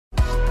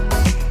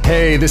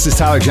Hey, this is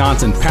Tyler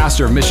Johnson,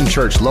 pastor of Mission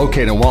Church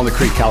located in Walnut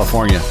Creek,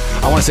 California.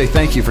 I want to say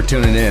thank you for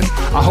tuning in.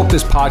 I hope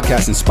this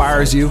podcast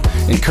inspires you,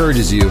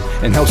 encourages you,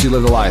 and helps you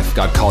live the life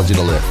God called you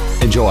to live.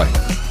 Enjoy.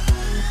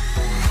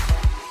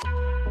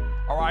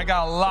 All right, I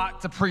got a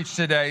lot to preach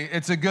today.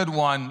 It's a good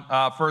one.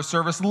 First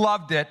service,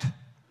 loved it,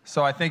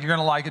 so I think you're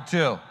going to like it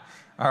too.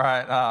 All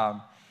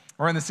right,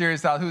 we're in the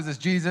series titled, Who is this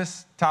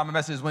Jesus? Title of my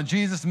message is When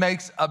Jesus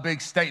Makes a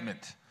Big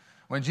Statement.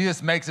 When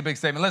Jesus makes a big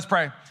statement. Let's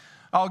pray.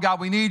 Oh, God,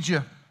 we need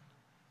you.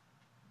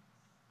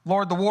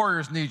 Lord, the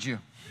Warriors need you.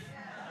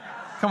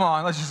 Come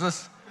on,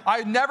 let's.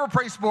 I never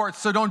pray sports,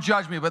 so don't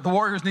judge me, but the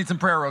Warriors need some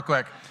prayer real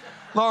quick.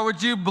 Lord,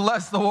 would you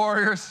bless the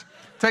Warriors?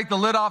 Take the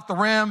lid off the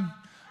rim.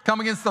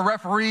 Come against the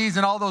referees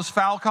and all those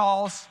foul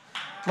calls.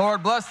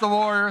 Lord, bless the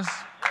Warriors.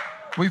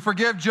 We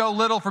forgive Joe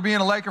Little for being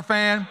a Laker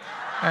fan.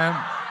 And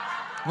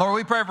Lord,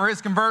 we pray for his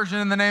conversion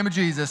in the name of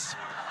Jesus.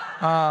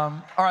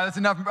 All right, that's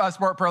enough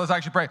sport prayer. Let's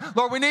actually pray.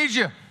 Lord, we need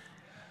you.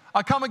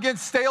 I come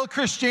against stale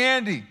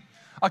Christianity.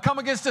 I come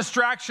against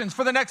distractions.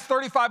 For the next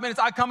 35 minutes,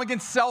 I come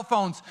against cell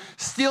phones,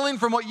 stealing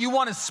from what you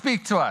want to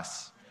speak to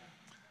us.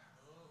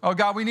 Oh,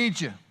 God, we need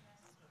you.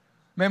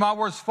 May my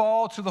words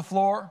fall to the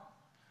floor.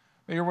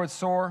 May your words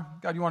soar.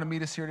 God, you want to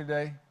meet us here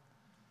today.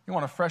 You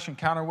want a fresh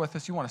encounter with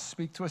us. You want to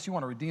speak to us. You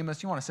want to redeem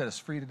us. You want to set us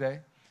free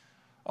today.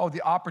 Oh,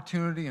 the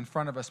opportunity in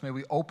front of us. May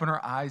we open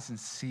our eyes and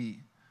see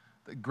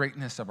the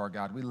greatness of our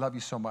God. We love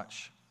you so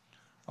much.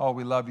 Oh,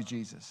 we love you,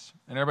 Jesus.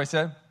 And everybody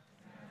said?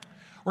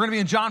 We're going to be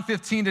in John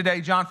 15 today.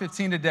 John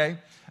 15 today.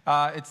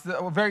 It's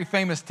a very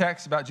famous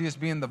text about Jesus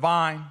being the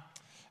vine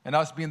and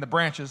us being the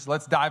branches.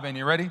 Let's dive in.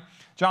 You ready?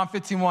 John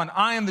 15:1.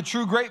 I am the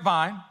true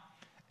grapevine,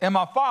 and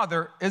my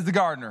Father is the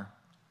gardener.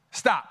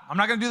 Stop. I'm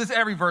not going to do this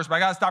every verse, but I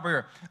got to stop right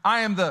here.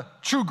 I am the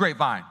true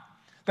grapevine.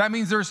 That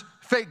means there's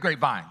fake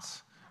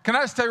grapevines. Can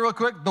I just tell you real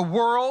quick? The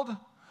world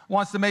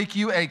wants to make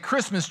you a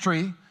Christmas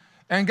tree,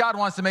 and God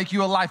wants to make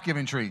you a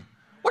life-giving tree.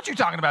 What you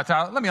talking about,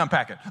 Tyler? Let me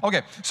unpack it.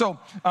 Okay, so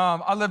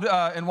I lived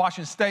in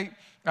Washington State,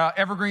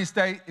 Evergreen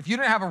State. If you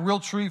didn't have a real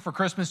tree for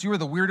Christmas, you were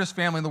the weirdest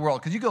family in the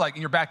world because you could, like,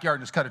 in your backyard,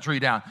 just cut a tree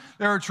down.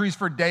 There are trees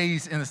for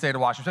days in the state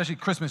of Washington,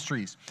 especially Christmas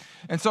trees.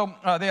 And so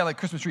they had, like,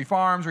 Christmas tree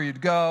farms where you'd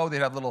go.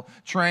 They'd have a little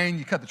train.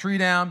 You cut the tree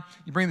down.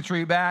 You bring the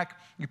tree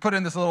back. You put it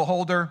in this little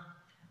holder,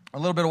 a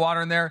little bit of water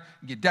in there.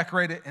 You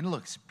decorate it, and it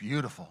looks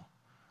beautiful.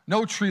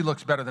 No tree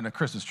looks better than a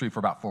Christmas tree for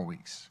about 4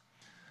 weeks.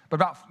 But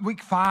about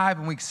week 5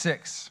 and week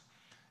 6,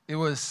 it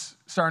was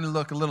starting to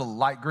look a little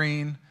light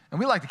green. And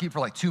we like to keep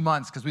for like 2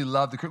 months because we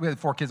loved we had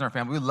 4 kids in our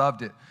family. We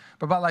loved it.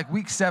 But about like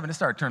week 7, it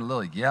started turning a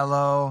little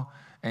yellow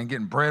and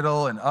getting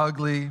brittle and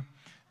ugly.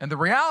 And the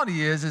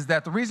reality is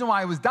that the reason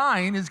why it was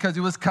dying is because it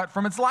was cut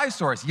from its life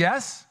source.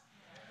 Yes?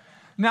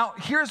 Now,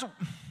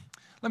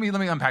 let me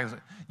unpack this.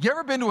 You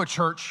ever been to a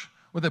church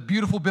with a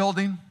beautiful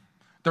building?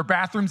 Their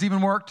bathrooms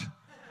even worked?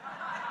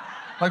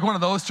 Like one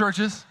of those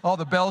churches? All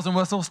the bells and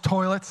whistles,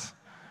 toilets.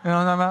 You know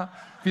what I'm talking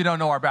about? If you don't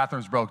know, our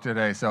bathroom's broke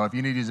today, so if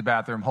you need to use a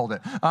bathroom, hold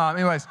it.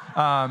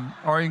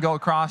 Or you can go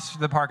across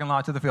the parking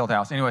lot to the field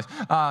house. Anyways,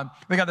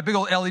 they got the big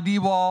old LED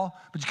wall,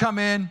 but you come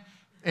in,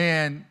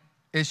 and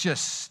it's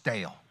just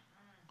stale.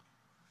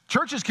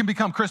 Churches can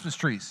become Christmas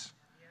trees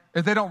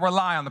if they don't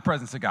rely on the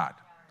presence of God.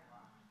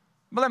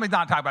 But let me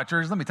not talk about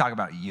churches. Let me talk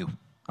about you,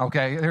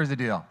 okay? Here's the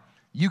deal.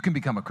 You can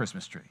become a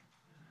Christmas tree.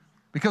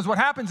 Because what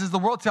happens is the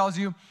world tells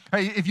you,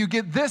 hey, if you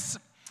get this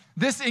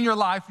in your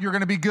life, you're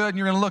going to be good and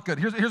you're going to look good.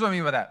 Here's what I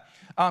mean by that.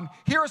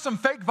 Here are some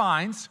fake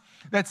vines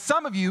that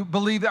some of you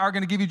believe that are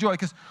going to give you joy.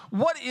 Because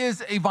what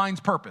is a vine's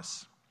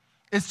purpose?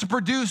 It's to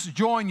produce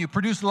joy in you,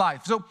 produce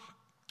life. So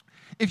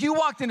if you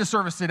walked into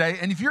service today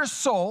and if your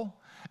soul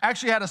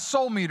actually had a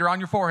soul meter on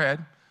your forehead,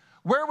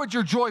 where would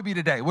your joy be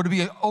today? Would it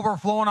be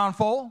overflowing on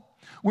full?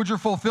 Would your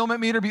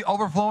fulfillment meter be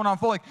overflowing on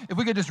full? Like if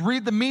we could just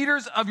read the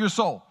meters of your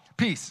soul.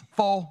 Peace,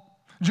 full.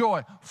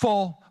 Joy,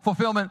 full.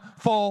 Fulfillment,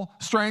 full.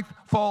 Strength,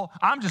 full.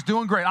 I'm just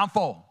doing great. I'm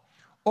full.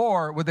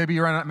 Or would they be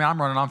running, man,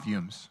 I'm running on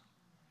fumes.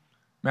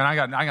 Man, I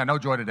got no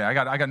joy today. I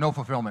got no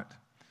fulfillment.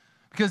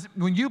 Because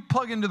when you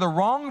plug into the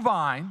wrong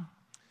vine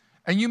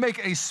and you make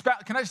a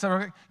spouse, can I just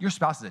say, your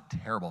spouse is a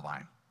terrible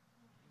vine.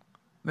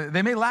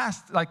 They may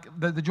last, like,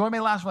 the joy may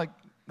last for like,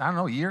 I don't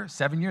know, a year,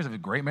 7 years of a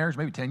great marriage,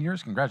 maybe 10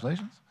 years.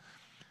 Congratulations.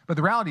 But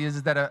the reality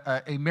is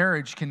that a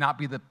marriage cannot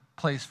be the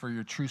place for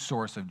your true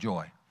source of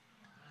joy.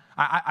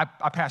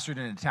 I pastored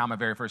in a town, my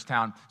very first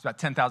town. It's about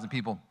 10,000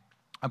 people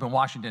up in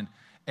Washington,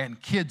 and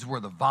kids were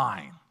the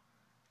vine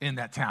in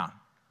that town.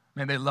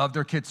 Man, they loved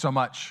their kids so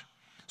much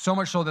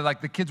so that like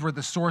the kids were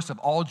the source of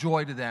all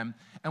joy to them.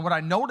 And what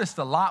I noticed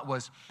a lot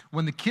was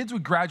when the kids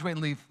would graduate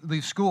and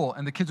leave school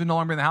and the kids would no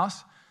longer be in the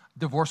house,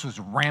 divorce was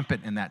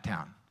rampant in that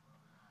town.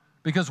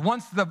 Because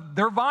once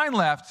their vine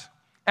left,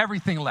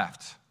 everything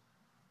left.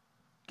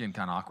 Getting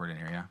kind of awkward in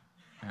here, yeah?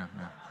 Yeah.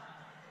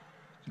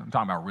 I'm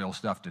talking about real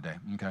stuff today,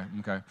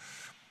 okay.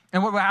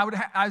 And what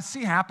I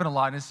see happen a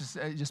lot, and it's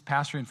just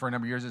pastoring for a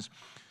number of years, is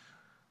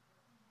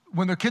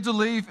when their kids will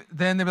leave,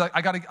 then they'll be like,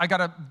 I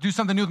gotta do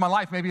something new with my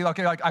life. Maybe,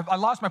 okay, like I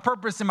lost my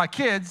purpose in my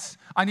kids.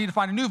 I need to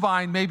find a new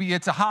vine. Maybe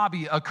it's a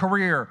hobby, a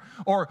career,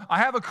 or I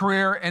have a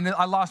career and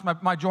I lost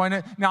my joy in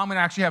it. Now I'm gonna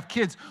actually have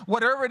kids.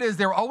 Whatever it is,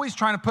 they're always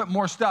trying to put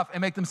more stuff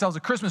and make themselves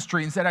a Christmas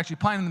tree instead of actually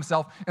planting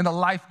themselves in the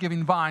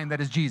life-giving vine that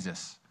is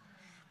Jesus.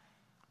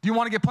 Do you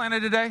want to get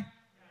planted today?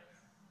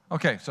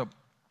 Okay, so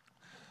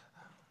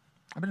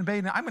I've been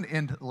debating. I'm gonna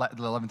end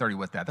 11:30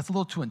 with that. That's a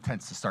little too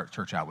intense to start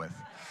church out with.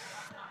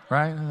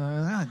 Right?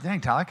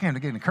 Dang, Tyler, I came to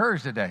get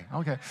encouraged today.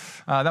 Okay.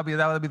 That'll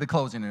be the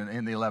closing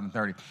in the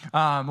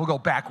 11:30. We'll go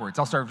backwards.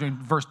 I'll start doing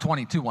verse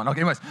 22 one. Okay,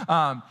 anyways.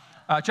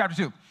 Chapter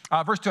 2.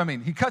 Verse 2,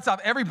 he cuts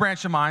off every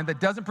branch of mine that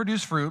doesn't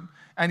produce fruit,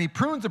 and he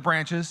prunes the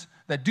branches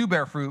that do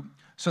bear fruit,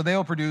 so they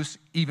will produce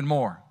even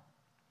more.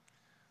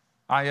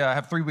 I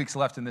have 3 weeks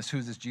left in this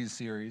Who's This Jesus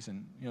series,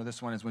 and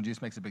this one is when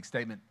Jesus makes a big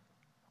statement.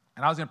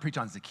 And I was going to preach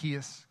on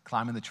Zacchaeus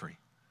climbing the tree.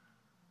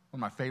 One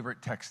of my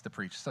favorite texts to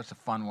preach. Such a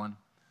fun one.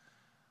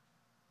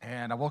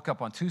 And I woke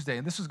up on Tuesday,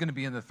 and this was going to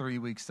be in the 3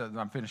 weeks that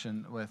I'm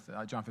finishing with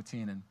John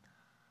 15. And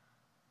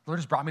the Lord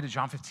just brought me to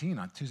John 15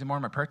 on Tuesday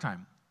morning, my prayer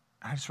time.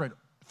 And I just read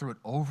through it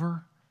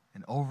over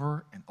and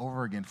over and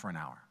over again for an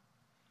hour.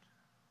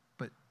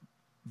 But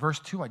verse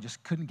 2, I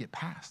just couldn't get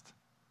past.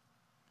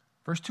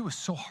 Verse 2 was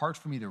so hard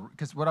for me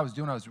because what I was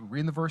doing, I was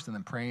reading the verse and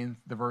then praying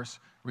the verse,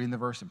 reading the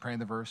verse and praying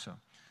the verse. So,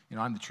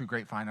 I'm the true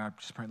grapevine, and I'm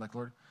just praying like,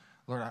 Lord,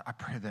 I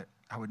pray that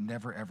I would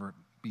never, ever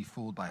be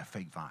fooled by a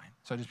fake vine.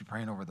 So I just be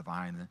praying over the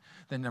vine. And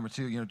then number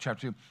 2,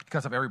 chapter 2, he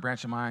cuts off every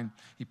branch of mine.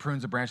 He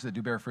prunes the branches that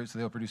do bear fruit so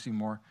they'll produce even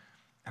more.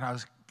 And I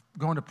was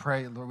going to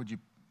pray, Lord, would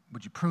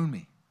you prune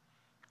me?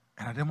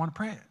 And I didn't want to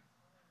pray it.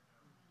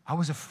 I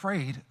was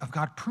afraid of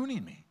God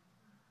pruning me.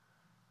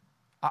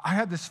 I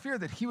had this fear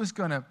that he was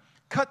going to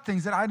cut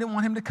things that I didn't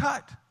want him to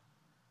cut.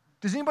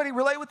 Does anybody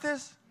relate with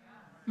this?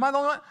 Am I the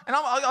only one? And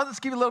I'll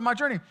just give you a little of my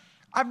journey.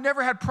 I've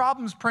never had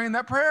problems praying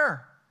that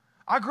prayer.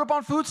 I grew up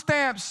on food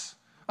stamps.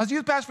 I was a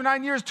youth pastor for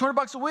 9 years,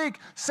 $200 a week,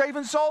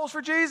 saving souls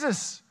for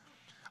Jesus.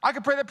 I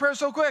could pray that prayer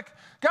so quick.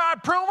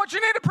 God, prune what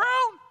you need to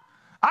prune.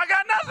 I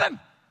got nothing.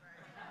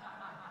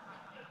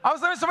 I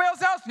was living in somebody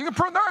else's house. You can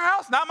prune their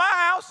house, not my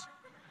house.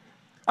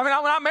 When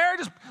I'm married,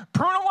 just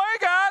prune away,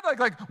 God.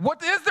 Like,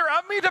 what is there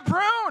of me to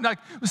prune? Like,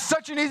 it was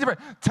such an easy prayer.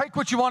 Take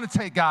what you want to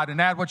take, God,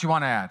 and add what you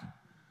want to add.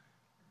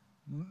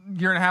 A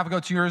year and a half ago,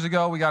 2 years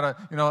ago, we got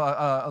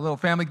a little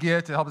family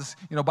gift to help us,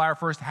 buy our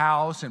first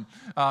house, and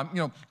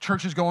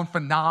church is going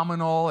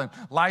phenomenal, and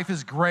life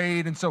is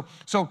great, and so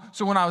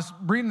when I was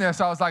reading this,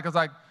 I was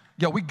like,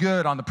 yo, we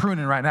good on the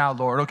pruning right now,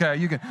 Lord.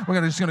 Okay,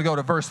 we're just gonna go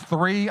to verse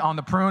 3 on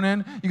the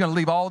pruning. You're gonna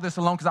leave all this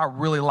alone because I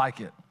really like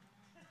it.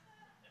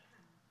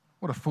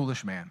 What a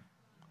foolish man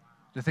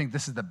to think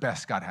this is the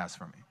best God has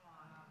for me.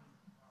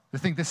 To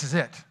think this is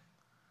it.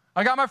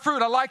 I got my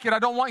fruit. I like it. I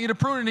don't want you to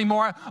prune it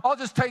anymore. I'll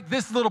just take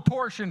this little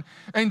portion.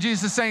 And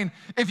Jesus is saying,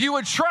 if you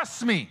would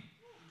trust me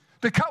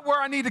to cut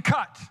where I need to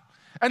cut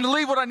and to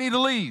leave what I need to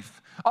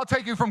leave, I'll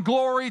take you from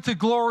glory to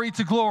glory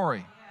to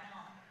glory.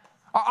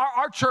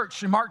 Our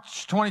church in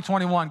March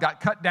 2021 got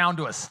cut down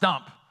to a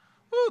stump.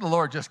 Ooh, the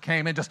Lord just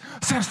came in, just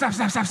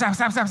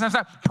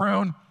snap,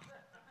 prune.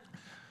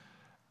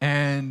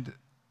 And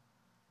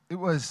it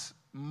was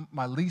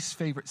my least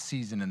favorite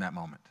season in that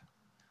moment.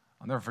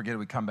 I'll never forget it.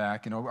 We come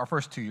back. Our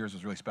first 2 years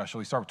was really special.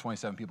 We started with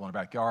 27 people in the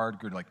backyard,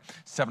 grew to like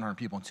 700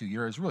 people in 2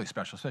 years. Really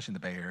special, especially in the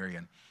Bay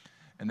Area.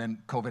 And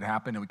then COVID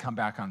happened, and we come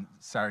back on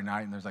Saturday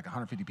night, and there's like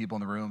 150 people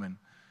in the room, and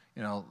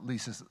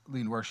Lisa's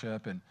leading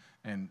worship,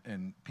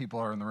 and people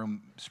are in the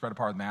room spread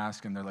apart with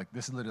masks, and they're like,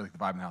 this is literally like the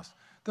vibe in the house.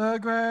 The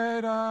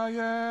great I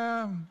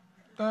am,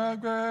 the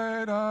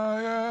great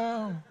I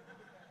am.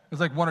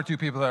 There's like 1 or 2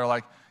 people that are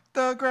like,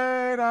 the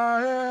great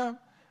I am.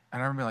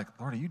 And I remember like,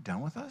 Lord, are you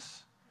done with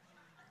us?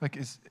 Like,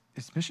 is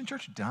Mission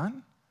Church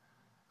done?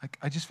 Like,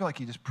 I just feel like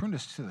he just pruned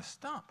us to the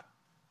stump.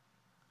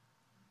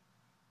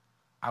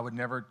 I would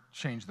never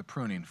change the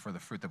pruning for the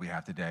fruit that we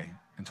have today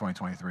in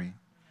 2023.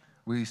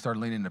 We started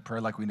leaning into prayer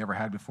like we never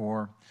had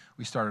before.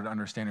 We started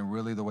understanding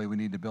really the way we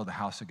need to build the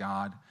house of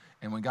God.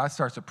 And when God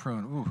starts to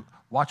prune,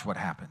 watch what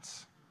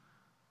happens.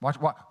 Watch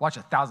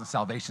 1,000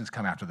 salvations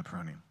come after the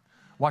pruning.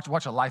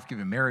 Watch a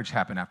life-giving marriage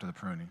happen after the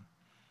pruning.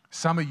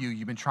 Some of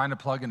you've been trying to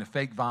plug into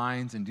fake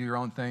vines and do your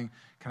own thing.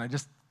 Can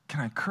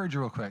I encourage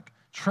you real quick?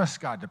 Trust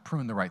God to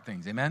prune the right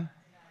things. Amen?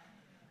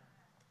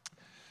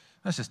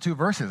 That's just 2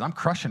 verses. I'm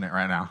crushing it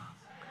right now.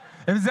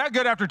 If it's that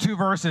good after 2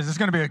 verses, it's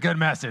going to be a good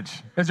message.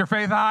 Is your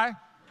faith high?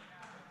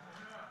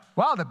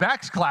 Wow, the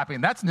back's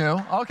clapping. That's new.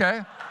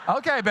 Okay,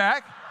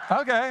 back.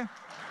 Okay.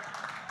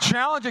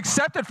 Challenge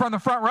accepted from the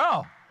front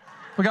row.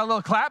 We got a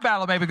little clap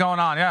battle maybe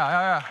going on.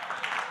 Yeah.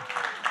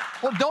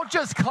 Well, don't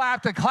just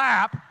clap to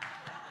clap.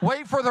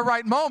 Wait for the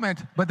right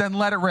moment, but then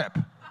let it rip.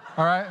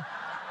 All right?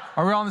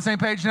 Are we all on the same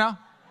page now?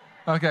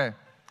 Okay.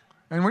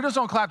 And we just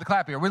don't clap to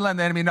clap here. We let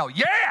the enemy know,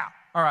 yeah!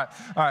 All right.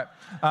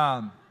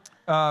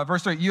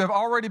 Verse 3, you have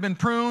already been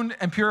pruned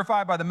and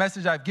purified by the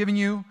message I've given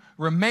you.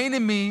 Remain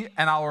in me,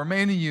 and I will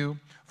remain in you.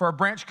 For a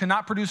branch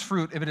cannot produce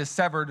fruit if it is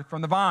severed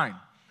from the vine.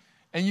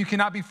 And you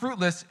cannot be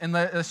fruitless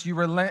unless you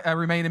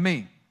remain in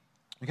me.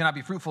 You cannot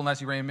be fruitful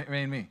unless you remain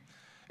in me.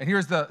 And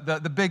here's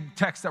the big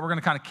text that we're going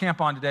to kind of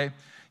camp on today.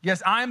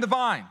 Yes, I am the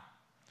vine.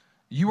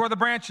 You are the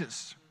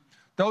branches.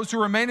 Those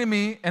who remain in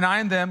me and I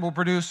in them will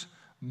produce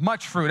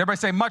much fruit. Everybody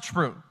say much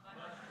fruit.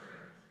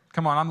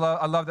 Come on,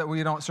 I love that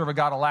we don't serve a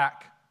God of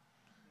lack.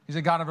 He's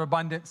a God of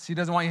abundance. He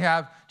doesn't want you to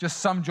have just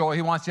some joy.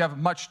 He wants you to have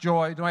much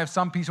joy. He don't have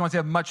some peace. He wants you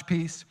to have much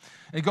peace.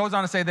 And he goes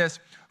on to say this,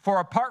 for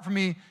apart from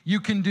me, you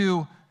can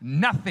do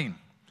nothing.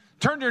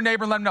 Turn to your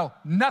neighbor and let him know,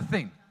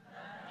 nothing.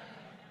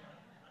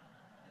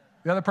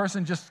 The other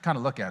person, just kind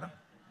of look at him.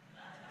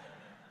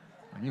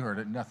 You heard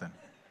it, nothing.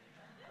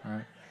 All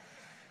right.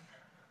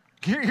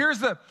 Here's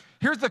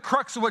the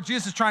crux of what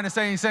Jesus is trying to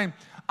say. He's saying,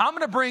 I'm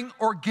going to bring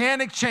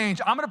organic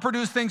change. I'm going to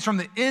produce things from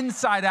the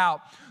inside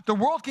out. The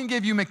world can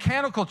give you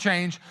mechanical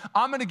change.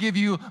 I'm going to give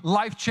you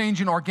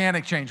life-changing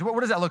organic change. What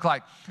does that look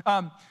like?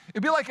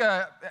 It'd be like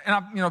and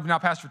I've been now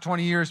pastor for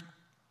 20 years.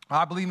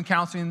 I believe in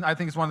counseling. I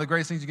think it's one of the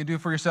greatest things you can do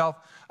for yourself.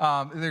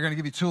 They're going to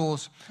give you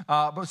tools.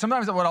 But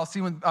sometimes what I'll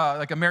see when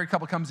like a married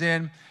couple comes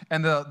in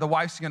and the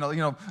wife's going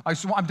to,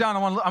 I'm done.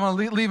 I'm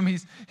going to leave him.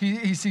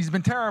 He's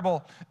been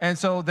terrible. And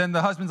so then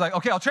the husband's like,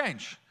 okay, I'll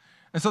change.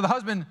 And so the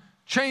husband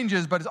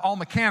changes, but it's all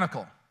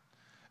mechanical.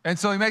 And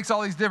so he makes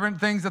all these different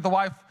things that the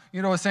wife,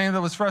 was saying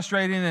that was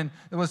frustrating and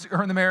it was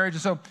hurting the marriage.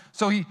 And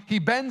so he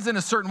bends in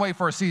a certain way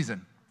for a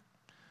season.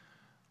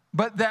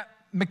 But that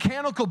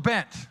mechanical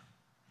bent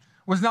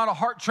was not a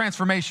heart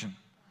transformation.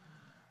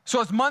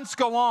 So as months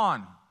go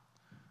on,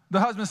 the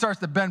husband starts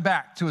to bend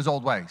back to his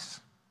old ways.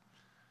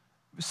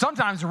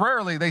 Sometimes,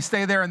 rarely, they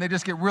stay there and they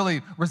just get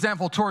really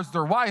resentful towards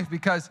their wife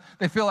because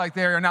they feel like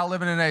they are now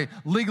living in a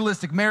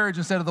legalistic marriage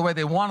instead of the way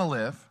they want to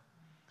live.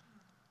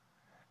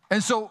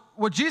 And so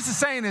what Jesus is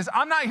saying is,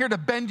 I'm not here to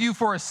bend you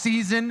for a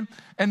season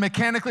and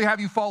mechanically have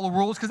you follow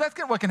rules, because that's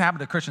what can happen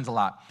to Christians a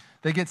lot.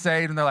 They get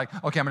saved and they're like,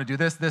 okay, I'm going to do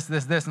this.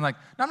 And like,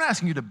 no, I'm not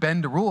asking you to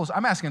bend the rules.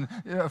 I'm asking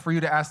for you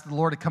to ask the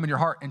Lord to come in your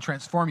heart and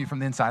transform you from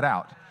the inside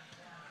out.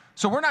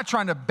 So we're not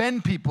trying to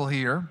bend people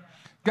here.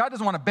 God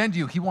doesn't want to bend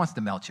you. He wants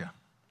to melt you.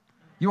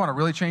 You want to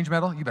really change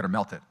metal? You better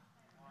melt it.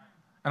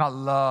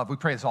 And we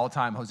pray this all the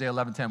time, Hosea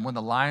 11:10, when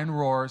the lion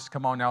roars,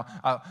 come on now.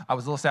 I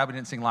was a little sad we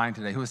didn't sing lion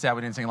today. Who was sad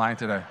we didn't sing lion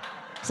today?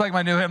 It's like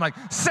my new hymn, like,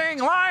 sing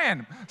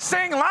lion.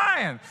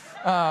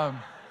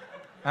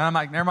 And I'm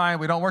like, never mind,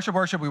 we don't worship,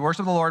 we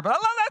worship the Lord, but I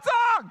love that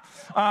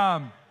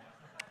song.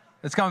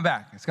 It's coming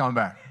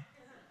back.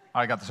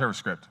 I got the service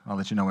script. I'll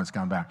let you know when it's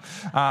coming back.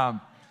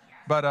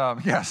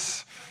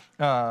 Yes,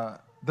 the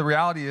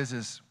reality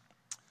is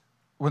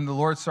when the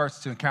Lord starts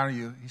to encounter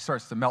you, he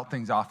starts to melt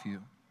things off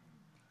you,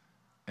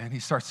 and he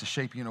starts to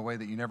shape you in a way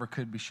that you never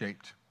could be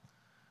shaped.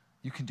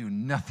 You can do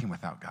nothing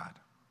without God.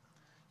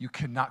 You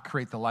cannot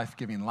create the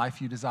life-giving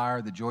life you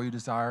desire, the joy you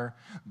desire,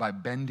 by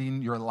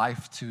bending your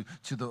life to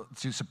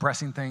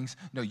suppressing things.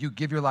 No, you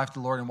give your life to the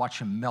Lord and watch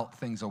him melt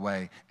things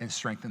away and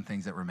strengthen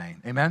things that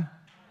remain. Amen?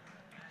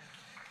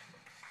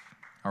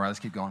 All right, let's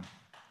keep going.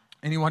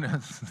 Anyone?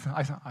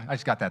 I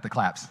just got that, the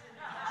claps.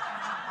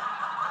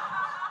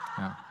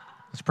 Yeah,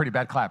 it's a pretty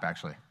bad clap,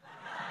 actually.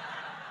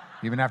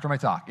 Even after my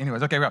talk.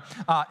 Anyways, okay,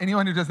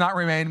 anyone who does not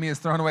remain in me is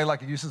thrown away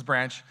like a useless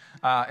branch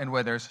and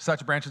withers.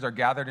 Such branches are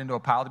gathered into a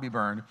pile to be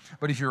burned.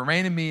 But if you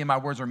remain in me and my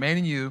words remain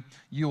in you,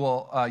 you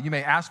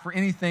may ask for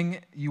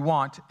anything you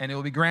want and it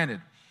will be granted.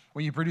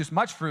 When you produce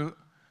much fruit,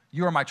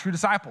 you are my true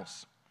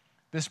disciples.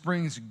 This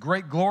brings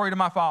great glory to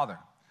my Father.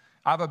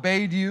 I've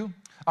obeyed you.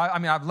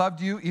 I've loved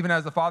you even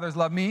as the Father has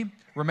loved me.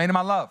 Remain in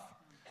my love.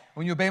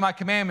 When you obey my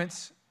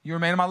commandments, you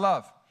remain in my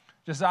love.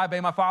 Just as I obey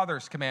my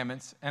Father's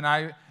commandments and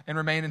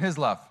remain in his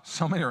love.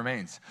 So many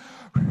remains.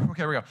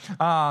 Okay, here we go.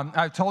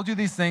 I've told you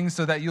these things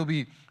so that you'll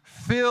be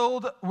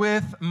filled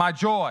with my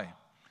joy.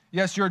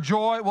 Yes, your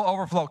joy will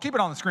overflow. Keep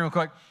it on the screen real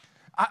quick.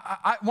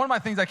 One of my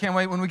things I can't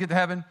wait when we get to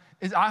heaven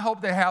is I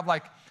hope they have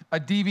like a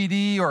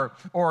DVD or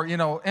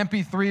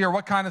MP3 or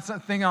what kind of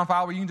thing on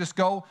file where you can just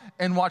go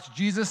and watch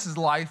Jesus'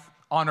 life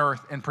on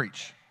earth and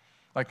preach.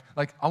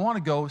 Like I want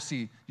to go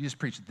see Jesus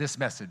preach this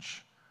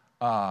message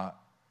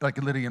like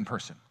literally in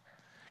person.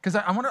 Because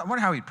I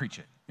wonder how he'd preach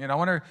it. I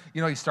wonder,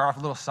 he'd start off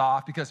a little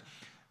soft, because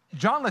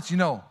John lets you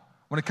know,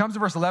 when it comes to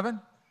verse 11,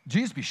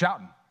 Jesus be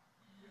shouting.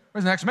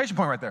 There's an exclamation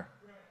point right there.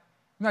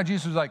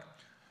 Jesus was like,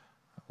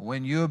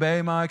 when you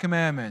obey my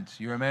commandments,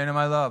 you remain in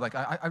my love. Like,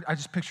 I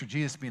just picture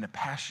Jesus being a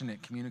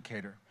passionate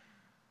communicator.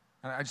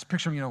 And I just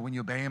picture him, when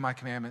you obey my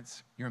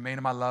commandments, you remain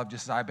in my love,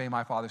 just as I obey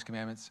my Father's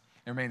commandments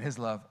and remain in his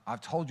love.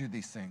 I've told you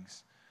these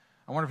things.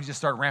 I wonder if he just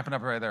started ramping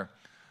up right there.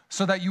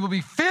 So that you will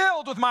be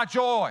filled with my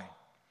joy.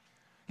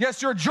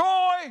 Yes, your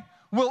joy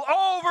will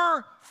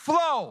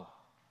overflow.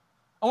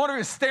 I wonder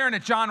if he's staring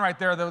at John right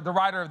there, the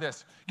writer of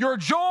this. Your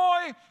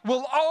joy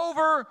will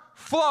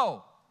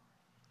overflow.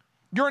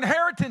 Your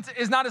inheritance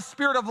is not a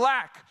spirit of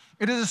lack.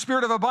 It is a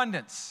spirit of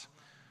abundance.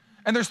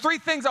 And there's three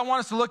things I want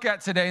us to look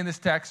at today in this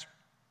text.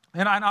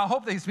 And I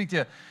hope they speak to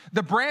you.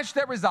 The branch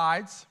that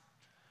resides,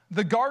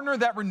 the gardener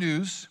that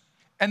renews,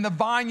 and the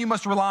vine you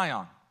must rely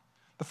on.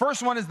 The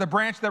first one is the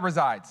branch that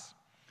resides.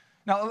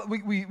 Now,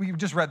 we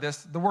just read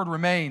this. The word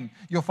remain,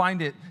 you'll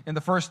find it in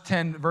the first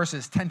 10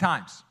 verses 10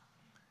 times.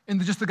 In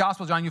just the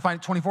Gospel of John, you find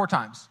it 24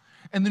 times.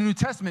 In the New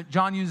Testament,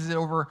 John uses it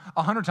over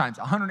 100 times,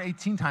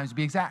 118 times to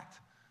be exact.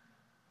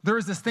 There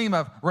is this theme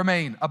of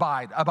remain,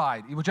 abide,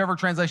 abide. Whichever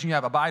translation you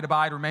have, abide,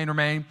 abide, remain,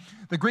 remain.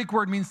 The Greek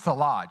word means to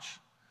lodge.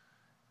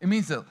 It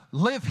means to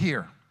live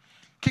here.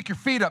 Kick your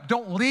feet up.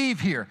 Don't leave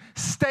here.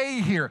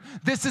 Stay here.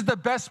 This is the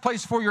best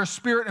place for your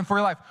spirit and for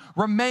your life.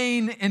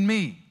 Remain in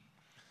me.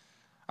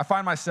 I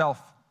find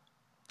myself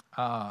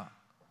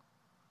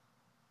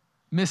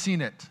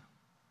missing it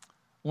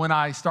when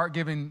I start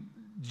giving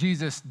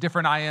Jesus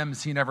different I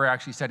ams he never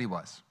actually said he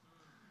was.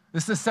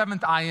 This is the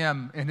seventh I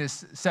am in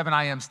his 7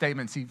 I am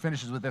statements. He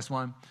finishes with this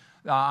one.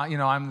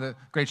 I'm the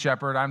great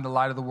shepherd. I'm the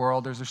light of the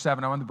world. There's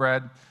 7. I'm the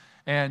bread.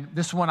 And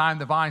this one, I'm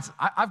the vine.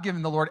 I've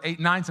given the Lord 8,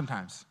 9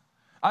 sometimes.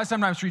 I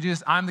sometimes treat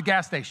Jesus, I'm the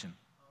gas station.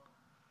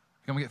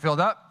 Can we get filled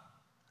up,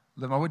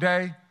 live my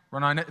day,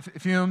 run on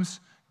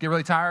fumes, get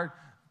really tired,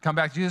 come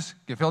back to Jesus,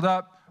 get filled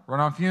up, run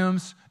on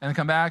fumes, and then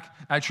come back.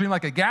 And I treat him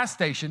like a gas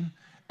station,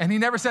 and he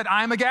never said,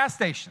 I'm a gas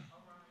station.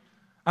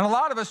 And a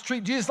lot of us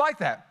treat Jesus like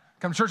that.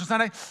 Come to church on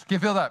Sunday, get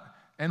filled up.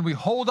 And we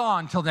hold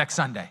on till next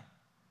Sunday.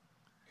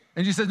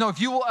 And Jesus says, no, if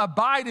you will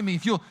abide in me,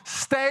 if you'll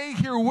stay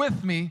here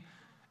with me,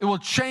 it will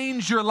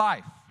change your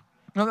life.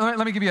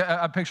 Let me give you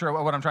a picture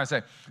of what I'm trying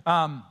to say.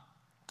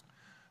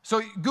 So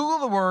Google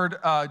the word,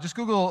 just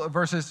Google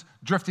verses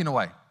drifting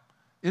away.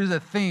 It is a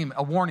theme,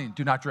 a warning,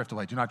 do not drift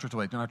away, do not drift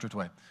away, do not drift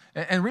away.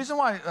 And the reason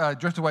why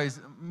drift away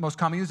is most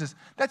commonly used is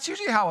that's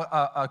usually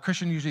how a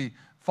Christian usually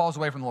falls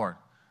away from the Lord.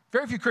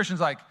 Very few Christians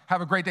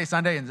have a great day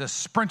Sunday and just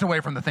sprint away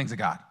from the things of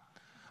God.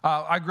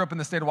 I grew up in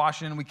the state of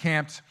Washington. We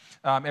camped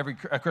every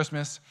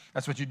Christmas.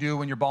 That's what you do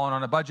when you're balling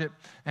on a budget.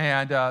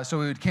 And so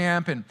we would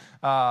camp, and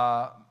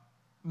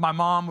my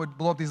mom would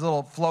blow up these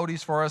little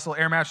floaties for us, little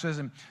air mattresses,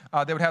 and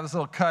they would have this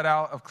little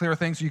cutout of clear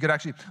things so you could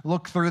actually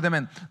look through them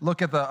and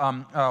look at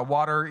the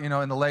water,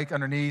 in the lake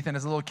underneath. And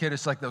as a little kid,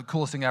 it's like the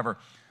coolest thing ever.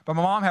 But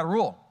my mom had a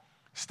rule: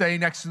 stay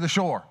next to the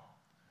shore.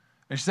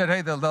 And she said,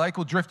 hey, the lake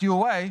will drift you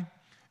away,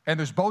 and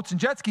there's boats and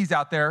jet skis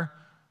out there.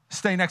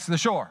 Stay next to the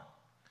shore.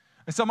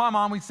 And so my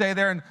mom, we'd stay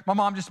there, and my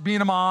mom, just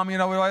being a mom,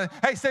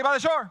 hey, stay by the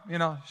shore.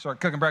 Start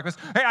cooking breakfast.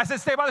 Hey, I said,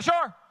 stay by the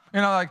shore.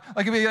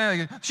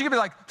 She could be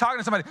talking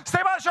to somebody,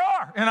 stay by the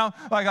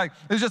shore.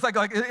 It's just like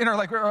in her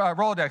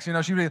Rolodex.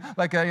 She'd be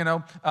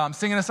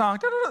singing a song.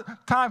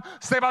 Time,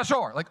 stay by the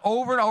shore.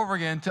 Over and over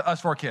again to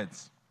us 4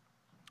 kids.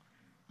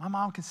 My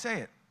mom could say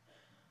it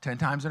 10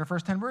 times in her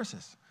first 10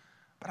 verses,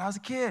 but I was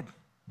a kid,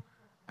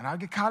 and I'd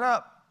get caught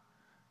up,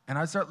 and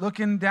I'd start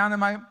looking down at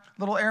my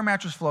little air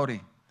mattress floaty,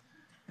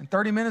 and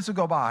 30 minutes would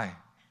go by,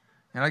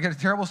 and I get a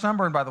terrible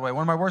sunburn. By the way,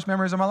 one of my worst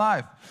memories of my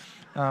life.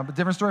 But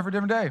different story for a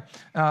different day.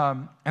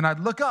 And I'd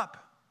look up,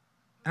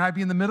 and I'd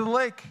be in the middle of the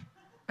lake,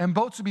 and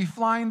boats would be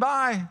flying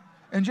by,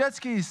 and jet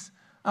skis.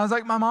 I was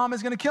like, my mom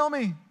is going to kill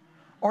me,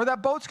 or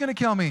that boat's going to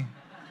kill me.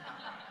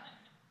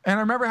 And I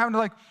remember having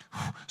to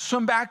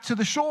swim back to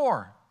the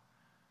shore.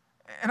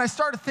 And I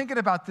started thinking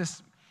about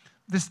this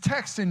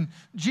text, and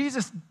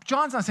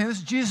John's not saying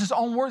this, Jesus'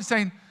 own words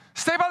saying,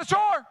 stay by the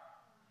shore,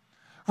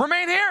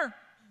 remain here,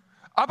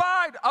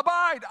 abide,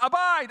 abide,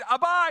 abide,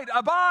 abide,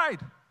 abide.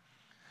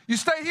 You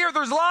stay here,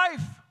 there's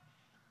life.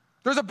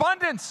 There's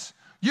abundance.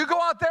 You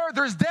go out there,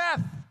 there's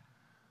death.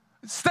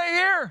 Stay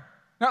here.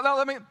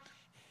 Now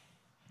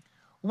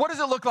what does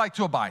it look like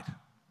to abide?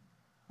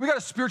 We got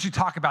to spiritually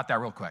talk about that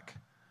real quick.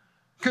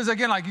 Because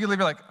again, you leave,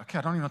 you're okay,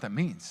 I don't even know what that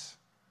means.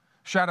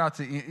 Shout out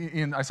to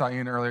Ian. I saw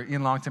Ian earlier.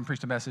 Ian Longton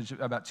preached a message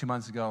about 2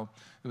 months ago.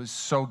 It was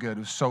so good.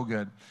 It was so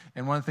good.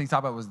 And one of the things he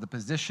talked about was the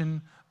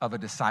position of a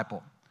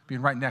disciple,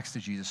 being right next to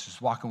Jesus,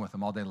 just walking with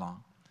him all day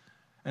long.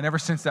 And ever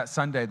since that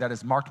Sunday, that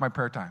has marked my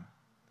prayer time.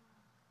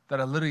 That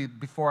I literally,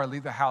 before I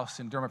leave the house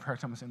and during my prayer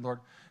time, I'm saying, Lord,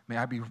 may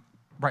I be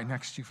right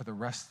next to you for the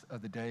rest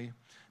of the day.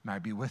 May I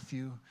be with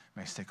you.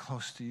 May I stay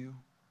close to you.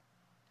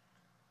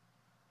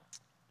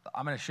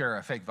 I'm going to share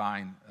a fake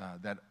vine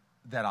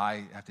that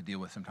I have to deal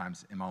with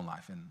sometimes in my own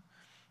life. And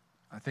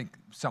I think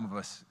some of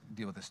us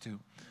deal with this too.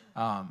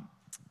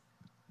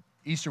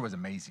 Easter was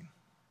amazing.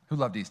 Who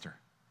loved Easter?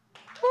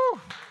 Woo!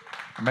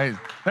 Amazing.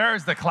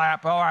 There's the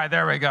clap. All right,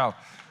 there we go.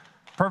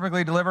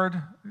 Perfectly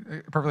delivered,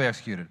 perfectly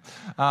executed.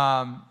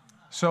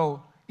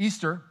 So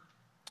Easter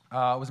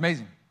was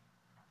amazing.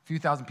 A few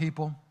thousand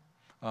people,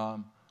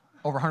 over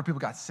 100 people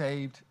got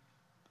saved.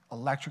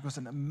 Electric was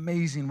an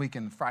amazing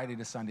weekend, Friday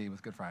to Sunday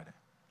with Good Friday.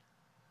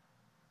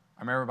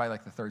 I remember by the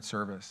third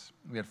service,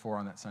 we had 4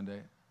 on that Sunday.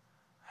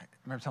 I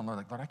remember telling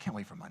Lord, Lord, I can't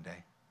wait for Monday.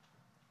 I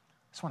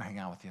just want to hang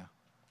out with you.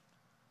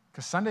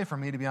 Because Sunday for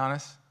me, to be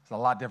honest, is a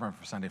lot different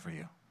from Sunday for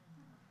you.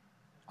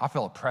 I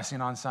feel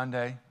oppressing on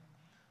Sunday.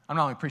 I'm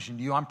not only preaching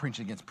to you, I'm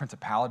preaching against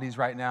principalities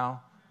right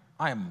now.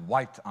 I am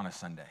wiped on a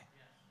Sunday.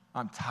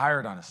 I'm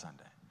tired on a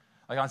Sunday.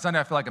 On Sunday,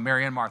 I feel like a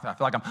Mary and Martha. I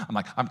feel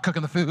like I'm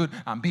cooking the food,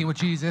 I'm being with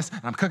Jesus,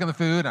 and I'm cooking the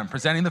food, and I'm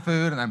presenting the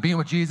food, and I'm being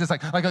with Jesus,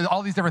 like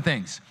all these different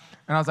things.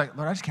 And I was like,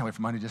 Lord, I just can't wait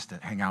for Monday just to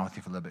hang out with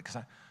you for a little bit, because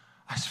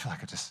I just feel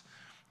like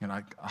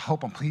I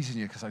hope I'm pleasing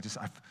you, because I just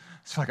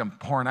feel like I'm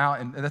pouring out,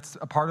 and that's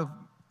a part of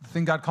the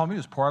thing God called me to,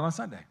 is pour out on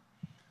Sunday.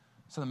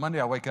 So then Monday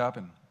I wake up,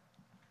 and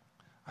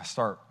I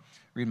start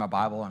reading my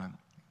Bible, and I'm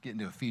getting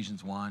to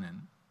Ephesians 1,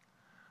 and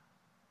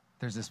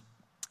there's this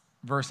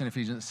verse in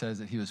Ephesians that says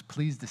that he was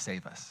pleased to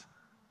save us.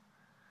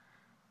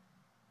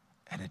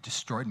 And it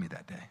destroyed me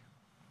that day.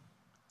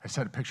 I just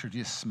had a picture of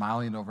Jesus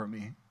smiling over at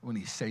me when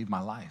he saved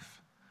my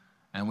life.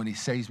 And when he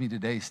saves me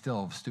today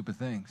still of stupid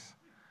things.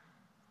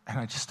 And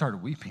I just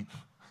started weeping.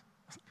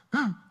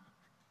 And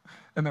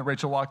then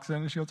Rachel walks in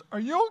and she goes, "Are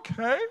you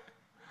okay?"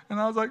 And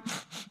I was like,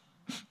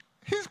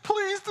 "He's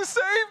pleased to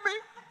save me.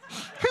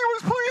 He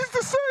was pleased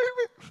to save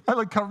me."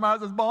 I covered my eyes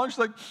with ball, and she's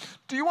like,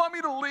 "Do you want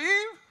me to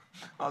leave?"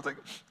 I was like,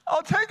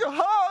 "I'll take a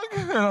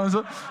hug." And I was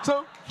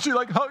so she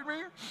hugged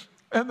me.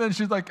 And then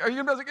she's like, "Are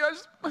you gonna be?" I was like,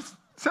 "Yeah, just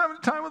having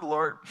time with the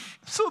Lord.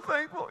 So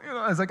thankful."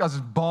 I was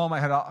just bawling my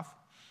head off.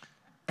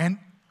 And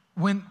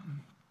when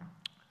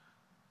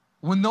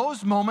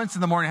those moments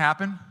in the morning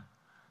happen,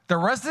 the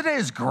rest of the day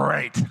is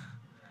great.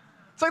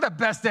 It's like the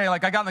best day. I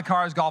got in the car,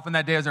 I was golfing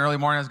that day. It was an early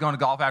morning. I was going to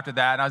golf after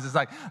that. And I was just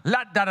like,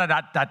 la da da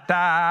da da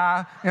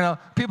da.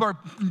 People are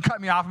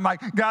cutting me off. I'm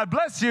like, "God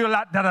bless you,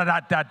 la da da da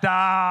da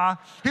da."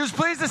 He was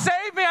pleased to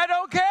save me. I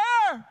don't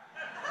care.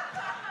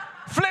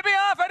 Flip me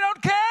off. I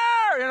don't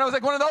care. It was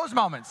like one of those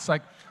moments.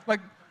 Like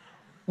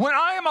when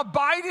I am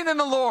abiding in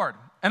the Lord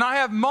and I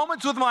have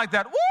moments with him like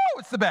that, woo,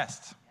 it's the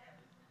best.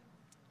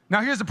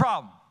 Now, here's the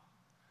problem.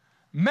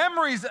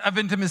 Memories of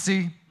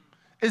intimacy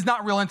is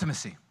not real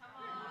intimacy.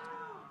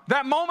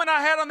 That moment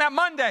I had on that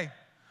Monday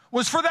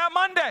was for that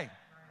Monday.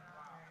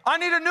 I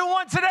need a new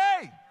one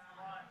today.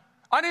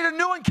 I need a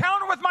new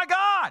encounter with my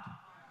God.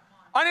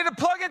 I need to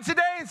plug in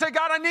today and say,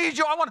 "God, I need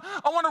you. I want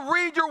to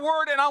read your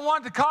word, and I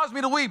want it to cause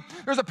me to weep."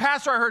 There's a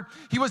pastor I heard.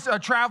 He was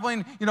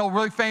traveling,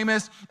 really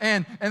famous,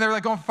 and they were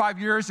going for 5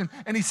 years, and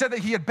he said that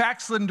he had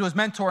backslidden to his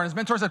mentor, and his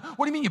mentor said,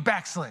 "What do you mean you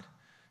backslid?"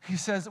 He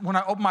says, "When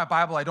I open my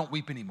Bible, I don't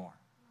weep anymore."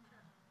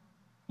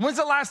 When's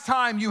the last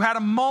time you had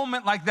a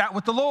moment like that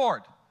with the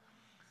Lord?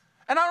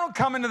 And I don't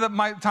come into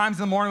my times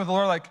in the morning with the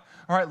Lord like,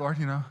 "All right, Lord,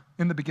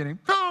 in the beginning."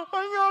 Oh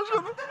my gosh.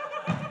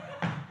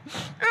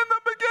 In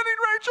the beginning,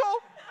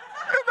 Rachel.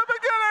 In the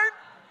beginning.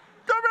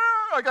 Come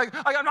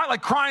here. I'm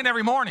not crying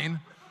every morning.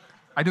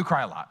 I do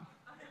cry a lot.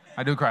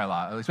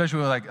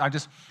 Especially when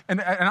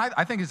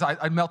I think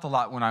I melt a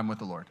lot when I'm with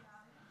the Lord.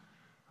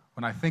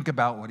 When I think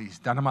about what he's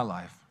done in my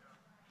life,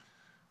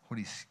 what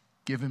he's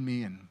given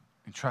me and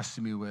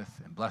entrusted me with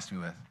and blessed me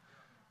with,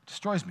 it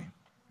destroys me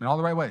in all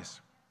the right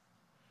ways.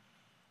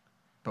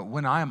 But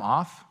when I am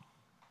off,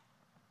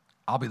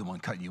 I'll be the one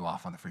cutting you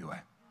off on the freeway.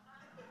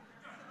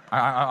 Can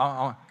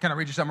I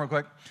read you something real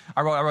quick?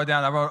 I wrote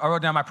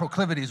down my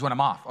proclivities when I'm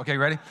off. Okay, you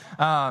ready?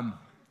 I'm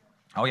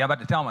about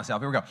to tell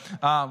myself. Here we go.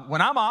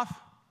 When I'm off,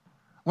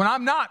 when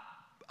I'm not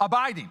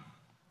abiding,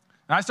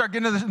 and I start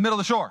getting to the middle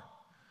of the shore,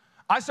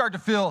 I start to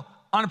feel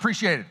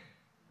unappreciated.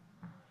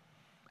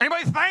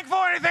 Anybody thankful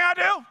for anything I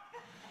do?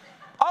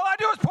 All I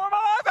do is pour my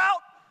life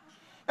out,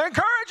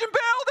 encourage and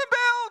build.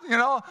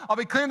 I'll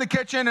be cleaning the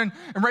kitchen, and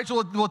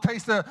Rachel will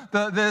taste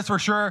this for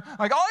sure.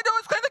 All I do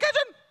is clean the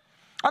kitchen.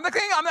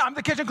 I'm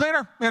the kitchen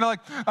cleaner. And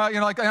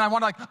I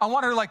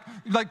want her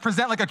to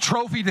present a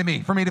trophy to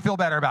me for me to feel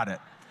better about it.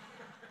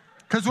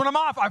 Because when I'm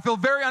off, I feel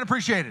very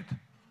unappreciated.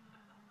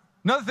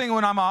 Another thing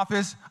when I'm off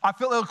is I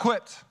feel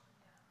ill-equipped.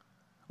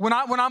 When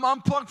I'm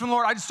unplugged from the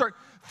Lord,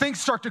 things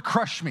start to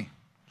crush me.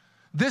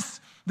 This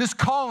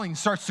calling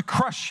starts to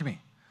crush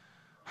me.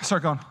 I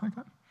start going, I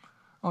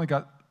only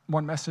got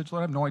one message,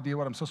 Lord. I have no idea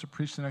what I'm supposed to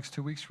preach the next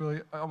 2 weeks,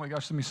 really. Oh my gosh,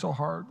 it's going to be so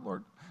hard,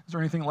 Lord. Is there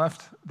anything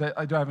left that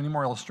I don't have any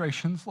more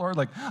illustrations, Lord?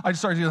 I just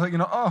started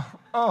to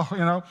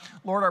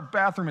Lord, our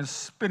bathroom is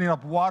spitting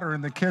up water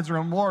in the kids'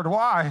 room. Lord,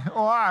 why?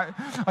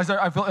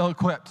 I feel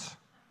ill-equipped.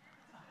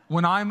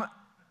 When I'm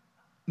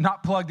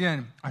not plugged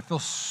in, I feel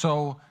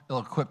so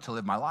ill-equipped to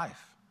live my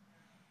life.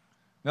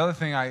 The other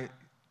thing I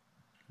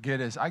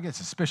get is I get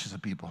suspicious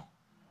of people.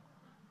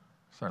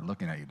 Start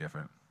looking at you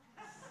different.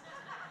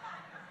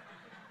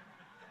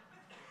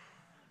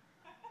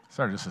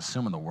 Started just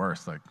assuming the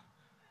worst, what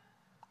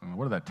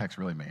did that text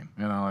really mean?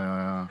 You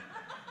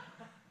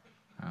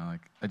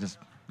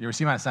ever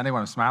see me on a Sunday when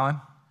I'm smiling?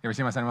 You ever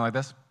see me on a Sunday like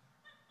this?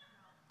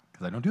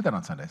 Because I don't do that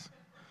on Sundays.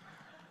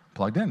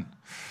 Plugged in.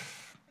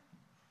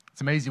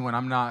 It's amazing when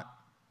I'm not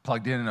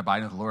plugged in and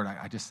abiding with the Lord,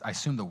 I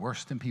assume the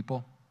worst in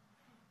people.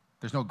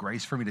 There's no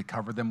grace for me to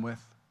cover them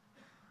with.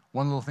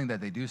 One little thing that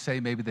they do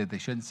say, maybe that they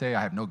shouldn't say,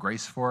 I have no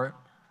grace for it.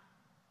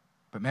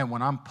 But man,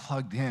 when I'm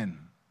plugged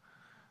in,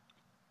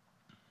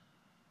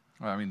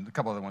 a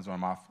couple other ones when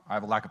I'm off. I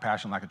have a lack of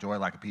passion, lack of joy,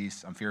 lack of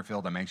peace. I'm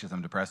fear-filled, I'm anxious,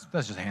 I'm depressed.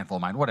 That's just a handful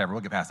of mine. Whatever,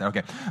 we'll get past that.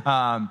 Okay.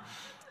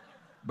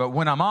 But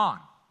when I'm on,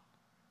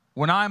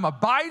 when I'm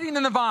abiding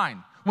in the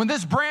vine, when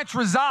this branch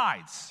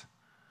resides,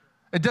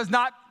 it does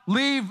not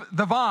leave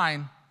the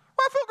vine,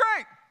 well, I feel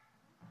great.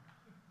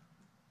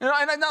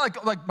 And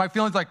not like my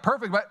feelings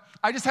perfect, but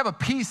I just have a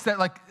peace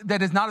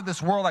that is not of this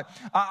world.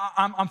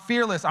 I'm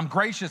fearless, I'm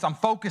gracious, I'm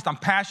focused, I'm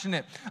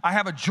passionate. I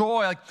have a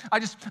joy. I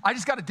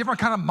just got a different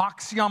kind of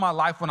moxie on my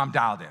life when I'm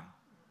dialed in.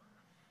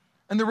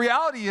 And the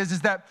reality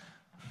is that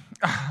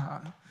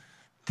it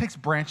takes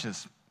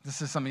branches.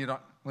 This is something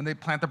when they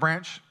plant the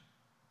branch,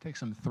 It takes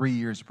them 3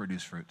 years to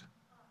produce fruit.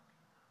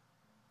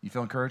 You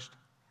feel encouraged?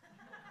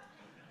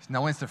 There's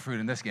no instant fruit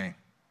in this game.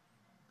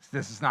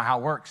 This is not how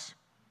it works.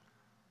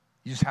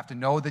 You just have to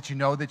know that you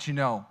know that you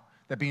know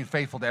that being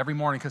faithful to every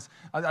morning, because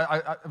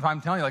if I'm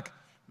telling you, like,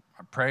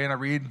 I pray and I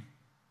read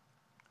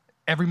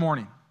every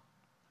morning,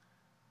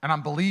 and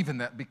I'm believing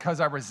that because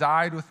I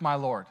reside with my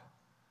Lord,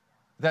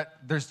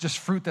 that there's just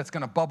fruit that's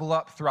going to bubble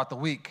up throughout the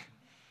week.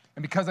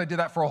 And because I did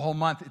that for a whole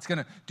month, it's going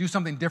to do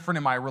something different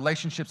in my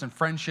relationships and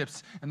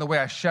friendships and the way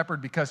I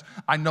shepherd, because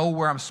I know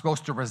where I'm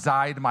supposed to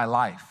reside in my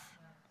life.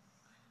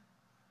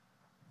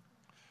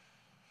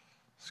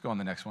 Let's go on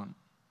the next one.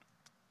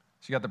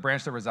 So you got the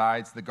branch that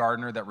resides, the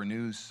gardener that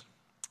renews.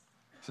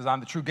 It says, I'm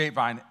the true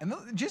grapevine. And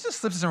Jesus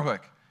slips this in real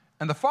quick.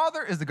 And the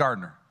Father is the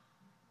gardener.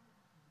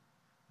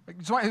 Like,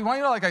 just want you to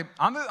know, like,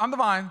 I'm the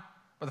vine,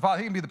 but the Father,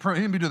 he can be the prune.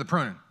 He can be doing the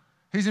pruning.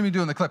 He's going to be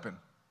doing the clipping.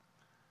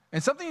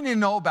 And something you need to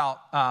know about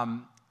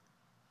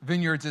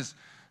vineyards is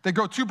they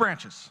grow two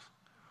branches.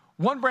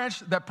 One branch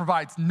that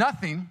provides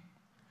nothing,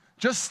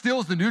 just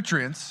steals the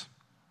nutrients,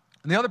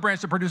 and the other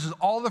branch that produces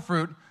all the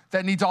fruit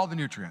that needs all the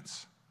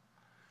nutrients.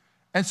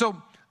 And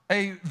so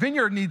a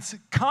vineyard needs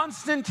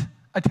constant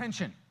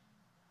attention.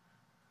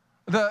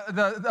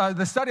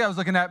 The study I was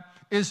looking at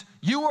is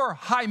you are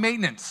high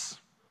maintenance.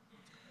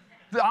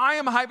 I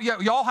am high,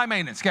 y'all high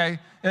maintenance, okay?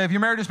 If you're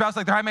married to a spouse,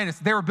 like they're high maintenance,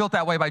 they were built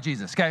that way by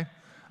Jesus, okay?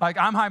 Like,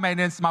 I'm high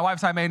maintenance, my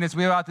wife's high maintenance,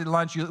 we go out to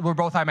lunch, we're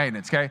both high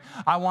maintenance, okay?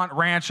 I want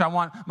ranch,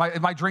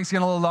 if my drink's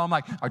getting a little low, I'm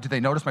like, oh, do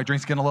they notice my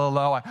drink's getting a little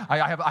low? I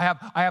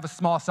have a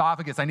small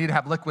esophagus, I need to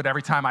have liquid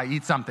every time I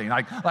eat something.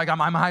 Like I'm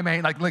high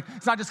maintenance, like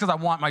it's not just because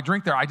I want my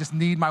drink there, I just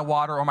need my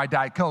water or my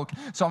Diet Coke.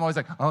 So I'm always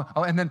like, oh,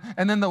 and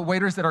then the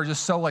waiters that are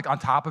just so like on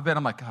top of it,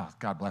 I'm like, oh,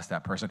 God bless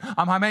that person.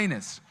 I'm high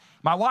maintenance.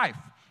 My wife,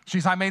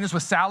 she's high maintenance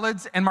with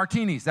salads and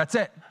martinis, that's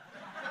it.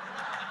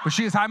 But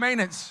she is high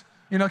maintenance.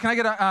 You know, can I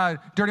get a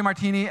dirty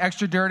martini,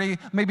 extra dirty,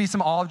 maybe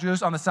some olive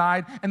juice on the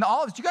side? And the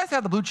olives, do you guys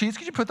have the blue cheese?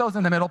 Could you put those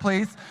in the middle,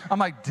 please? I'm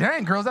like,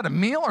 dang, girl, is that a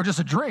meal or just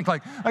a drink?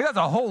 Like that's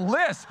a whole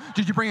list.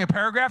 Did you bring a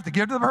paragraph to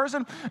give to the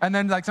person? And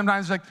then like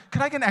sometimes like,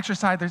 could I get an extra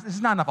side?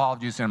 There's not enough olive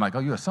juice in. I'm like, oh,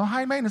 you are so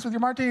high maintenance with your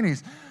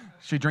martinis.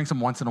 She drinks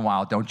them once in a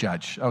while. Don't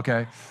judge,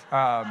 okay?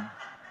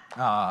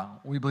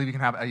 We believe you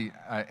can have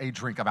a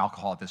drink of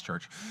alcohol at this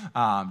church.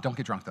 Don't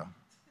get drunk, though.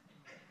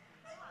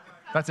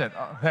 That's it.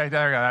 Hey,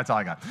 there you go. That's all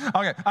I got.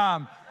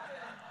 Okay.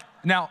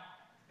 Now,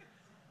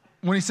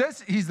 when he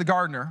says he's the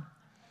gardener,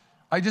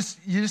 you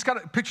just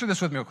got to picture this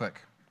with me real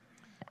quick.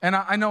 And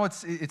I know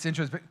it's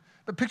interesting,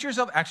 but picture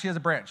yourself actually as a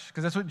branch,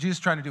 because that's what Jesus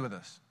is trying to do with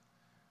us.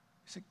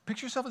 He said,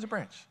 picture yourself as a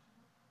branch.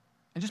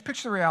 And just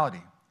picture the reality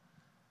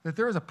that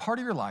there is a part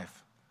of your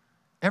life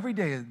every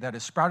day that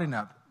is sprouting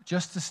up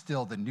just to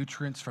steal the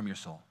nutrients from your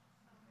soul.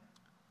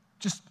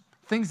 Just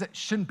things that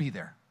shouldn't be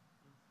there.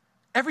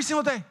 Every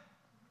single day.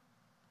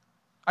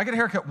 I get a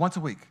haircut once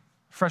a week,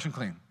 fresh and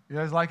clean. You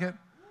guys like it?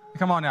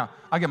 Come on now.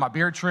 I get my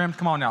beard trimmed.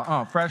 Come on now.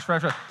 Oh, fresh.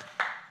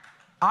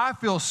 I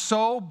feel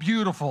so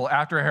beautiful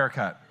after a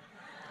haircut.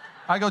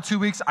 I go 2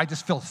 weeks, I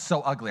just feel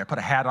so ugly. I put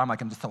a hat on, I'm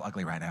like, I'm just so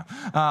ugly right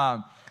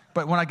now.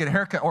 But when I get a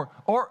haircut,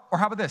 or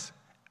how about this?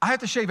 I have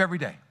to shave every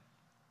day.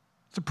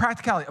 It's a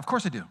practicality. Of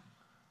course I do.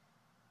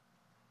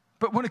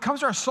 But when it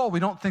comes to our soul, we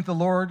don't think the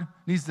Lord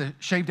needs to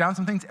shave down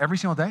some things every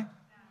single day?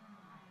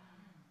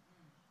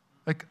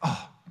 Like,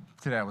 oh,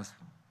 today I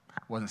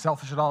wasn't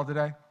selfish at all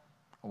today.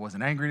 I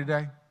wasn't angry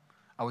today.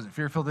 I wasn't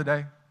fearful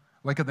today.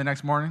 Wake up the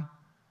next morning,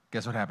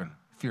 guess what happened?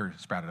 Fear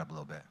sprouted up a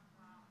little bit.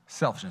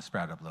 Selfishness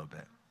sprouted up a little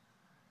bit.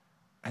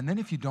 And then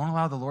if you don't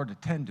allow the Lord to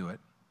tend to it,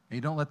 and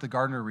you don't let the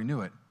gardener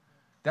renew it,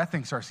 that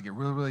thing starts to get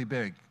really, really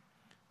big.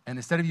 And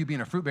instead of you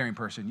being a fruit-bearing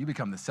person, you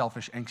become the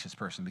selfish, anxious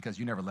person because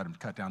you never let him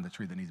cut down the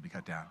tree that needs to be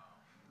cut down.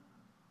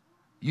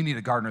 You need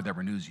a gardener that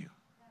renews you.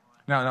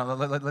 No,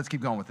 let's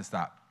keep going with this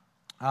thought.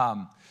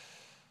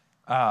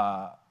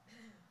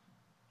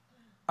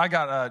 I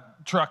got a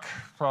truck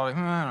probably,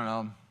 I don't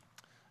know,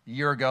 a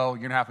year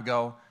and a half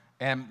ago.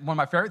 And one of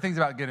my favorite things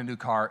about getting a new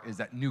car is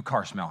that new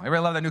car smell.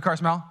 Everybody love that new car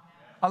smell?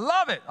 I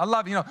love it.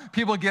 You know,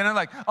 people get in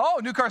like, oh,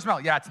 new car smell.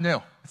 Yeah, it's new.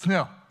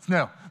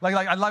 Like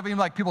I love even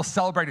like people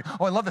celebrating.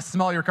 Oh, I love the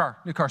smell of your car,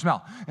 new car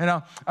smell. You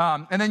know,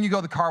 and then you go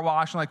to the car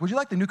wash and like, would you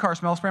like the new car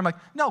smell spray? I'm like,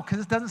 no, because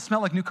it doesn't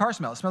smell like new car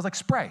smell. It smells like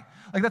spray.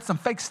 Like that's some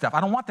fake stuff. I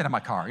don't want that in my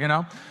car, you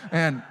know?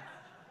 And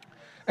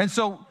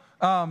so,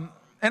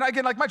 and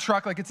again, like my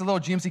truck, like it's a little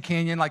GMC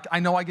Canyon. Like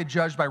I know I get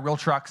judged by real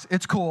trucks.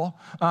 It's cool.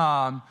 You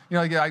know,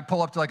 like, I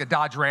pull up to like a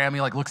Dodge Ram.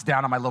 He like looks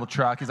down on my little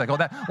truck. He's like,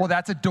 well,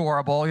 that's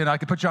adorable. You know, I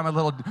could put you on my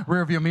little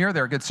rear view mirror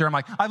there, good sir. I'm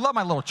like, I love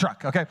my little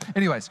truck. Okay.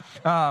 Anyways,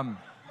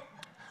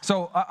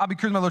 so I'll be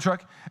cruising my little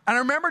truck, and I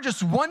remember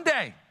just one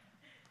day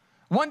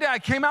I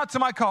came out to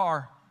my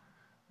car.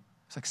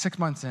 It's like 6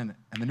 months in,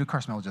 and the new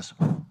car smell was just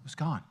was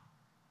gone.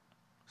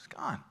 It's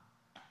gone.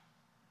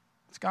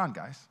 It's gone,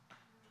 guys.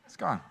 It's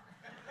gone.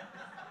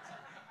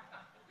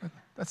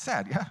 That's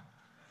sad, yeah?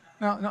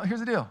 No, here's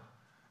the deal.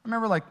 I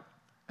remember like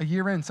a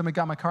year in, somebody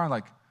got my car and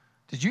like,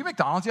 did you eat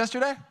McDonald's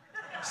yesterday?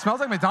 It smells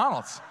like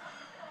McDonald's.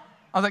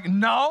 I was like,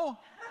 no.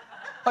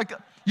 Like,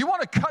 you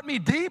want to cut me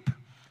deep?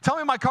 Tell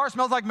me my car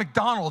smells like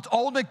McDonald's,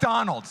 old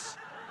McDonald's,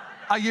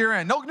 a year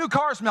in. No new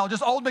car smell,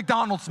 just old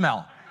McDonald's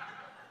smell.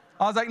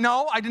 I was like,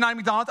 no, I denied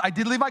McDonald's. I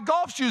did leave my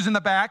golf shoes in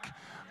the back,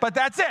 but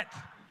that's it.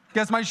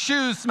 Guess my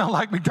shoes smell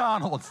like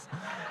McDonald's.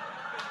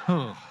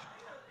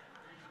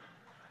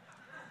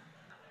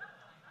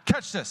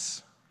 Catch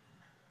this.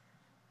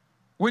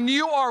 When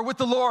you are with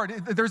the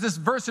Lord, there's this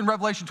verse in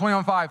Revelation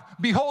 21:5.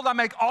 Behold, I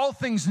make all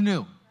things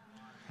new.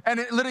 And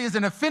it literally is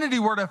an affinity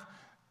word of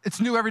it's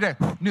new every day.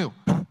 New,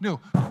 new,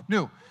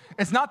 new.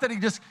 It's not that he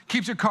just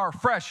keeps your car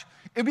fresh.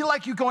 It'd be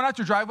like you going out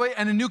your driveway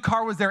and a new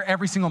car was there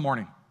every single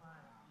morning.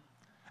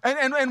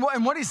 And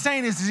what he's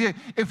saying is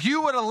if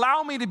you would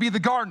allow me to be the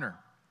gardener,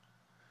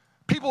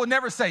 people would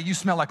never say you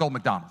smell like old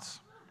McDonald's.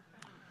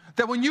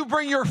 That when you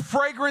bring your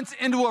fragrance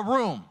into a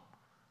room,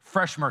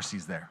 fresh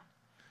mercy's there,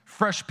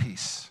 fresh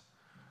peace,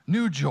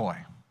 new joy,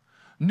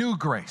 new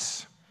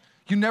grace.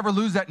 You never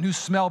lose that new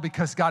smell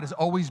because God is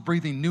always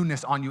breathing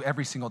newness on you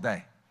every single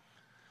day.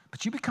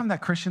 But you become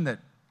that Christian that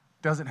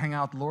doesn't hang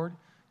out with the Lord,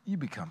 you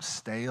become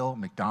stale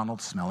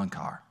McDonald's smelling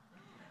car.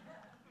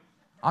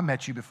 I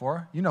met you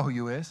before. You know who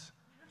you is.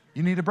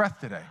 You need a breath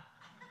today.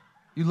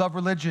 You love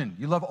religion.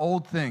 You love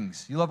old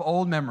things. You love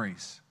old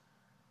memories.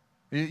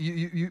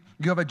 You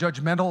have a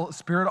judgmental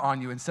spirit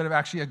on you instead of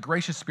actually a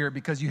gracious spirit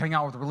because you hang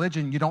out with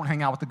religion. You don't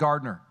hang out with the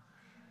gardener.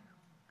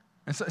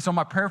 And so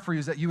my prayer for you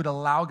is that you would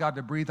allow God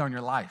to breathe on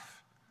your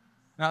life.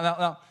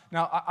 Now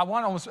I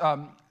want to almost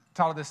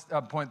title this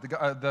point,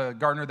 the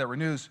gardener that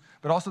renews,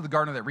 but also the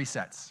gardener that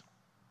resets.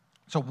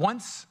 So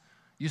once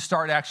you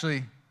start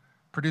actually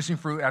producing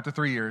fruit after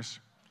 3 years,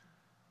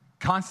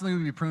 constantly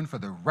will be pruned for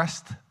the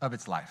rest of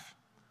its life.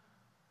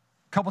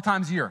 A couple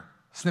times a year,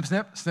 snip,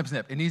 snip, snip,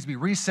 snip. It needs to be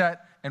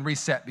reset and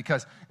reset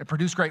because it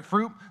produced great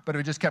fruit, but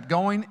if it just kept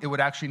going, it would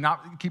actually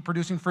not keep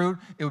producing fruit.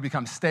 It would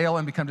become stale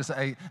and become just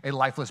a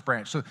lifeless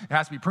branch. So it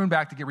has to be pruned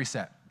back to get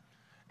reset.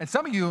 And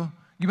some of you've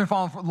been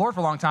following the Lord for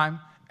a long time,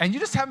 and you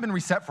just haven't been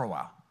reset for a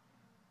while.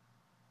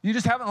 You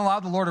just haven't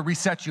allowed the Lord to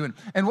reset you.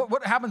 And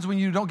what happens when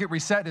you don't get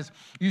reset is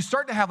you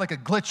start to have like a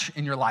glitch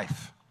in your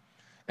life.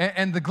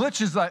 And the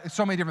glitch is like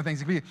so many different things.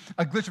 It could be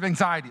a glitch of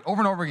anxiety over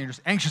and over again. You're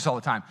just anxious all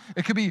the time.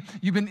 It could be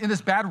you've been in this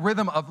bad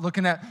rhythm of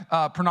looking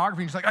at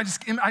pornography. And you're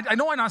just like, I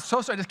know I'm not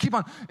supposed to. I just keep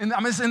on,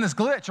 I'm just in this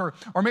glitch.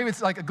 Or maybe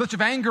it's like a glitch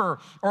of anger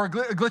or a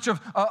glitch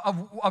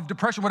of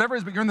depression, whatever it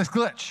is, but you're in this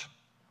glitch.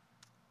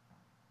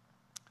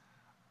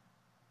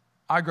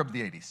 I grew up in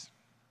the 80s.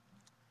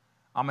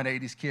 I'm an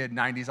 80s kid,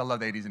 90s. I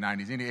love the 80s and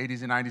 90s. Any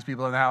 80s and 90s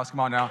people in the house? Come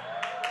on now.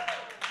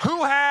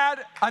 Who had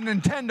a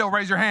Nintendo?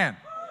 Raise your hand.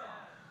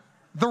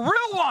 The real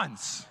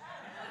ones.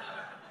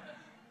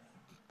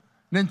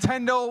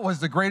 Nintendo was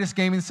the greatest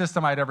gaming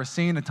system I'd ever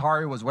seen.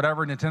 Atari was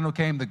whatever. Nintendo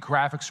came, the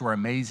graphics were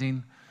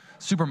amazing.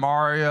 Super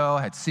Mario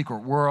had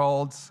secret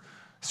worlds.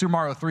 Super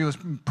Mario 3 was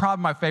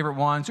probably my favorite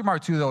one. Super Mario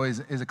 2, though, is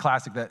a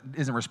classic that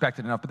isn't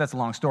respected enough, but that's a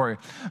long story.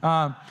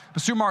 But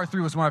Super Mario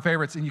 3 was one of my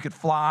favorites, and you could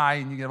fly,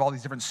 and you could have all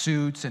these different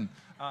suits. And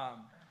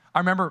I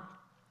remember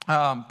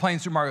playing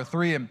Super Mario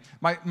 3, and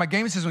my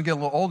gaming system would get a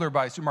little older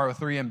by Super Mario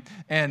 3,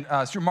 and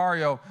Super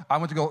Mario, I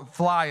went to go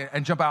fly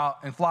and jump out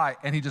and fly,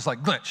 and he just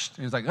like glitched.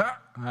 He was like,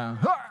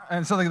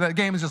 and so the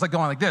game is just like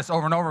going like this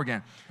over and over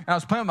again. And I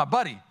was playing with my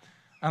buddy,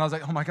 and I was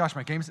like, oh my gosh,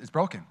 my game is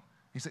broken.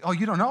 He's like, oh,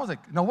 you don't know? I was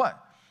like, no,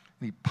 what?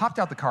 And he popped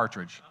out the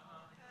cartridge,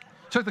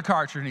 took the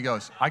cartridge, and he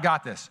goes, I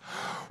got this.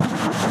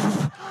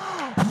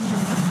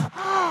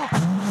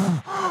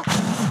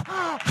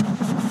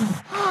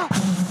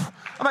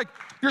 I'm like,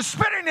 you're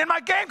spitting in my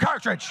game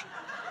cartridge.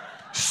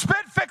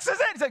 Spit fixes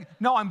it. He's like,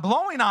 no, I'm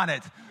blowing on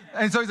it.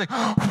 And so he's like,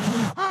 and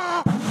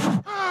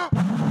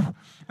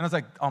I was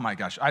like, oh my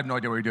gosh, I have no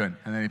idea what you're doing.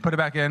 And then he put it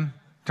back in,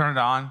 turned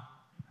it on.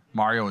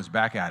 Mario was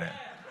back at it.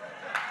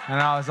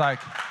 And I was like,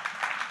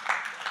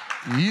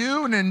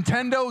 you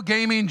Nintendo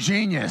gaming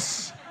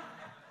genius.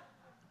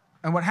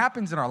 And what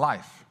happens in our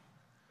life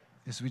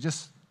is we've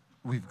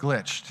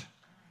glitched.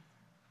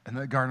 And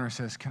the gardener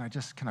says, can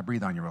I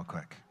breathe on you real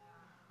quick?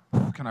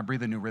 Can I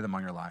breathe a new rhythm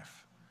on your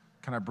life?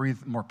 Can I breathe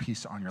more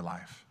peace on your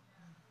life?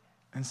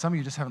 And some of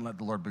you just haven't let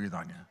the Lord breathe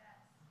on you.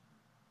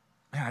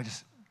 Man,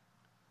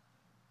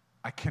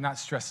 I cannot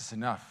stress this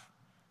enough.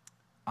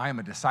 I am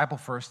a disciple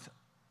first,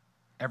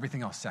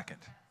 everything else second.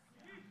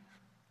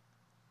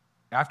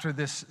 After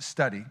this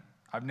study,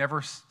 I've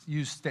never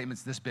used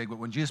statements this big, but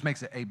when Jesus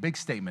makes a big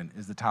statement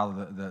is the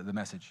title of the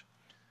message.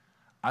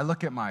 I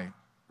look at my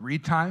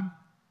read time,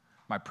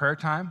 my prayer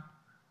time,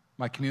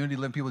 my community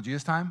living people with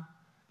Jesus time,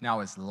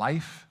 now as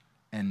life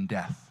and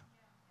death.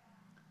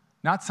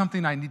 Not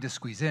something I need to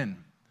squeeze in,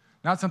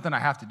 not something I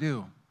have to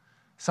do.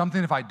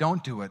 Something if I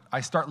don't do it,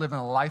 I start living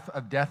a life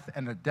of death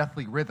and a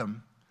deathly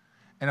rhythm.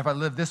 And if I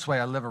live this way,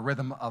 I live a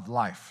rhythm of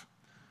life.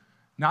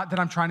 Not that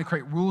I'm trying to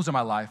create rules in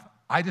my life.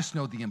 I just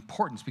know the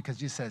importance because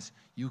Jesus says,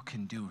 you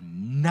can do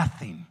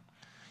nothing.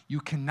 You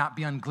cannot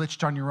be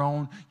unglitched on your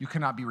own. You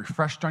cannot be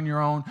refreshed on your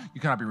own.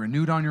 You cannot be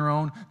renewed on your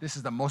own. This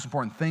is the most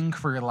important thing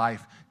for your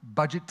life.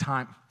 Budget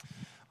time.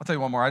 I'll tell you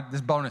one more.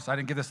 This bonus, I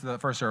didn't give this to the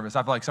first service.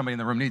 I feel like somebody in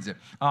the room needs it.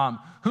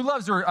 Who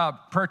loves their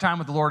prayer time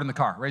with the Lord in the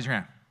car? Raise your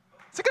hand.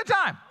 It's a good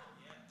time.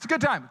 It's a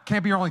good time.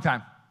 Can't be your only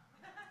time.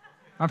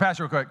 I'm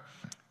pass real quick.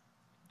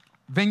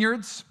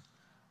 Vineyards,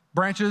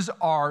 branches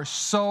are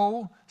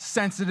so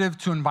sensitive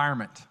to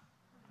environment.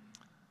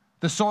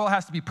 The soil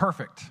has to be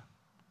perfect.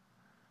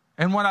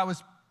 And when I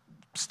was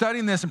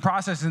studying this and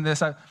processing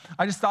this, I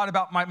just thought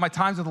about my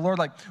times with the Lord.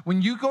 Like,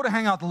 when you go to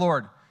hang out with the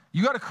Lord,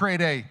 you got to create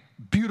a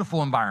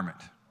beautiful environment.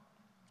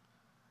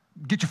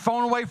 Get your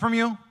phone away from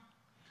you.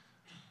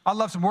 I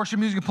love some worship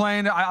music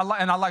playing, and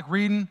I like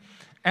reading.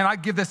 And I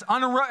give this,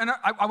 and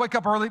I wake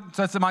up early,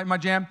 so that's my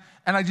jam,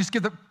 and I just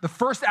give the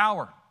first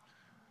hour.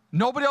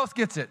 Nobody else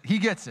gets it. He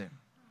gets it.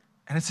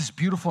 And it's this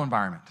beautiful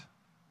environment.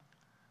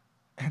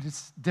 And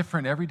it's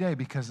different every day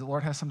because the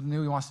Lord has something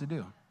new he wants to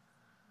do.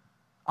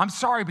 I'm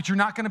sorry, but you're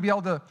not going to be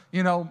able to,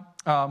 we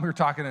were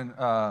talking, and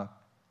can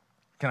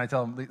I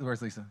tell him,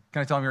 where's Lisa?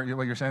 Can I tell him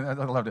what you're saying? I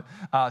loved it.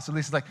 So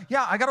Lisa's like,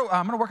 yeah, I'm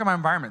going to work on my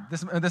environment.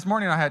 This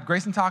morning I had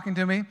Grayson talking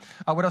to me.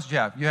 What else did you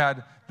have? You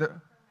had the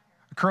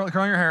curling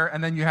your hair,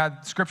 and then you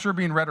had scripture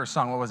being read or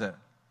sung. What was it?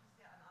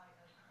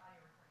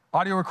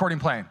 Audio recording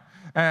playing.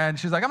 And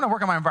she's like, I'm going to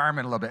work on my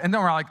environment a little bit. And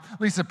then we're like,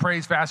 Lisa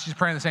prays fast. She's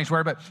praying in the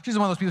sanctuary, but she's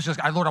one of those people who's just,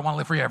 Lord, I want to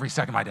live for you every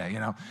second of my day,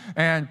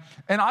 And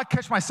I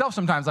catch myself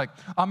sometimes like,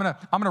 I'm going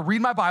to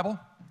read my Bible,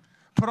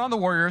 put on the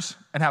Warriors,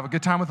 and have a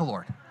good time with the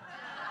Lord.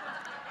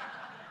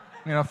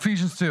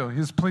 Ephesians 2,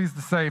 he's pleased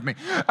to save me.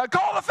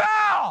 Call the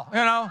foul,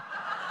 Get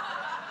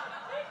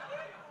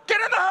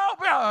in the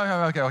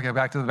hope. Okay,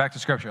 back to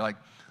scripture. Like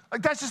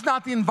that's just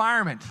not the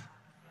environment.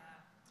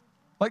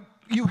 Like,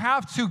 you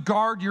have to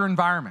guard your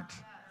environment.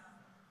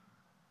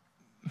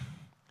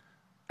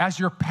 As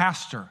your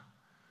pastor,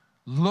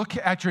 look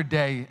at your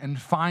day and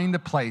find a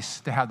place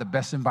to have the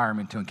best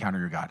environment to encounter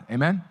your God.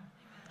 Amen? I'm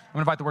going to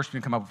invite the worship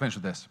team to come up and finish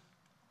with this.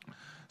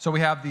 So we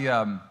have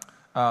the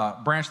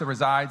branch that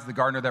resides, the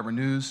gardener that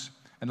renews,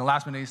 and the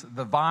last but not least,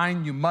 the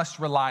vine you must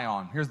rely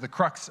on. Here's the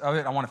crux of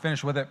it. I want to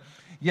finish with it.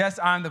 Yes,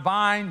 I am the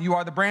vine, you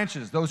are the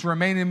branches. Those who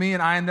remain in me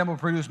and I in them will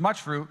produce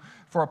much fruit,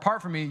 for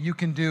apart from me, you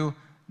can do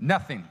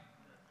nothing.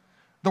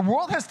 The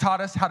world has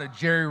taught us how to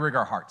jerry-rig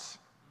our hearts.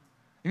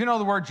 If you know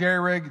the word jerry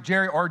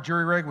or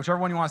jury-rig, whichever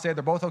one you want to say,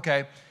 they're both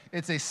okay.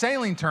 It's a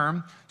sailing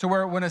term to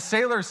where when a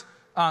sailor's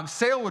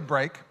sail would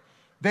break,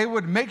 they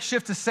would make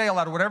shift to sail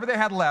out of whatever they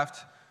had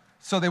left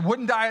so they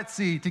wouldn't die at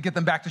sea to get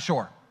them back to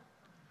shore.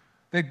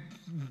 They'd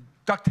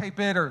duct tape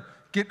it or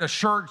get a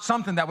shirt,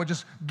 something that would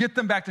just get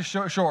them back to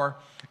shore.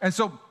 And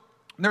so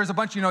there's a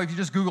bunch, if you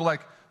just Google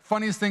like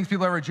funniest things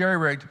people ever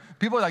jerry-rigged,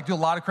 people like do a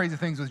lot of crazy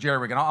things with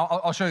jerry-rigging.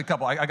 I'll show you a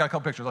couple. I got a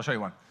couple pictures. I'll show you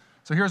one.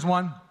 So here's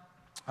one.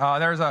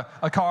 There's a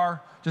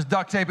car. Just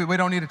duct tape it. We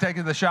don't need to take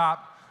it to the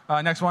shop.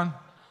 Next one.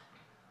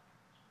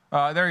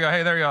 There you go.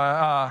 Hey, there you go.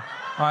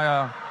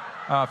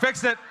 I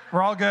fixed it.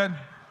 We're all good.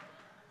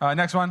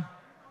 Next one.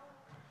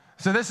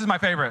 So this is my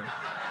favorite.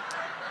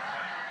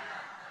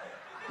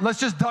 Let's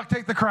just duct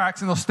tape the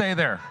cracks and they'll stay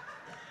there.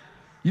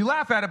 You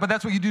laugh at it, but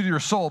that's what you do to your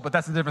soul. But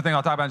that's a different thing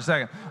I'll talk about in a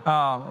second.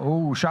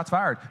 Shots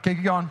fired. Okay,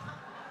 keep going.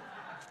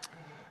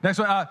 Next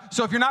one.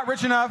 So if you're not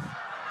rich enough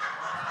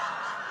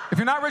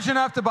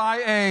to buy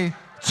a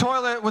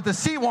toilet with a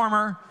seat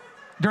warmer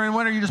during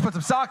winter, you just put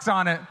some socks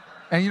on it,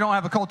 and you don't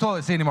have a cold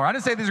toilet seat anymore. I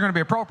didn't say these are going to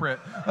be appropriate.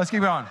 Let's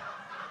keep going.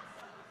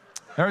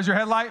 There's your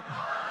headlight.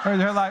 There's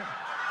your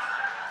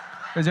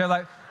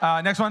headlight.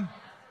 Next one.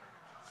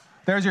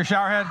 There's your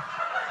shower head.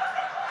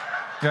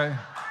 Okay.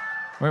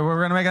 We're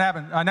going to make it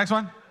happen. Next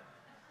one.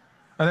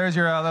 There's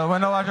your little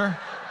window washer.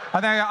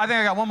 I think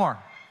I got one more.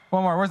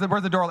 Where's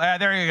the door?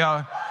 There you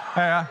go.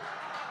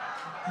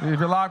 If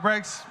your lock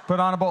breaks, put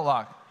on a bolt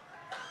lock.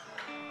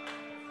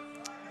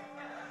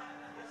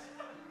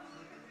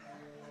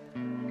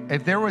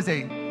 If there was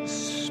a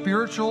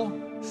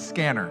spiritual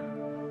scanner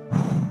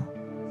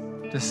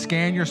to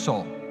scan your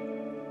soul,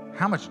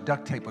 how much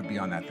duct tape would be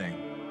on that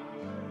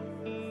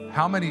thing?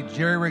 How many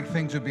jerry-rig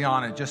things would be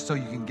on it just so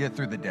you can get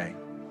through the day?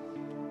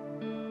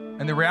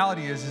 And the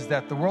reality is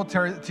that the world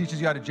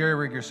teaches you how to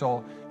jerry-rig your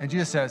soul, and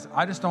Jesus says,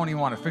 I just don't even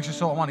want to fix your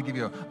soul. I want to give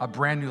you a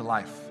brand new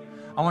life.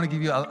 I want to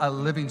give you a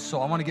living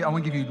soul. I want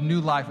to give you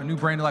new life, a new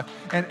brand new life.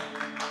 And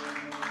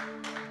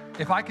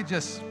if I could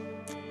just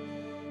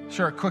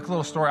share a quick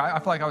little story. I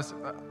feel like I was,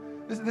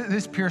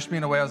 this pierced me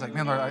in a way. I was like,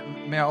 man, Lord,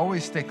 may I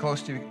always stay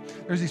close to you.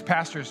 There's these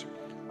pastors,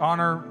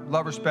 honor,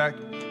 love, respect.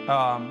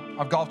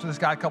 I've golfed with this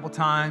guy a couple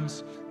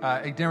times,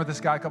 ate dinner with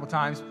this guy a couple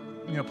times,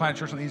 planted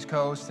church on the East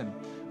Coast, and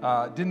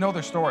didn't know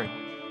their story.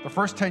 The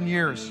first 10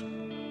 years,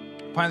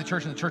 planted the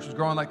church, and the church was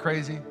growing like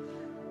crazy,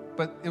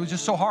 but it was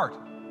just so hard.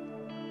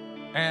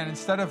 And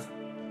instead of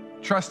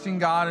trusting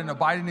God and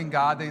abiding in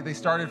God, they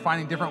started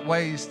finding different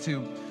ways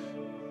to,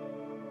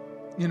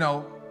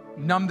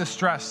 numb the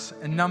stress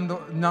and numb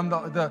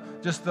the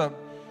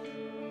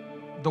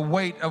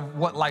weight of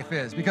what life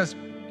is. Because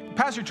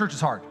pastoring church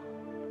is hard.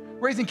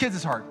 Raising kids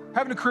is hard.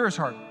 Having a career is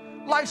hard.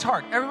 Life's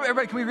hard.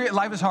 Everybody, can we agree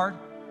life is hard?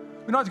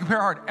 We don't have to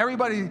compare hard.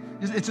 Everybody,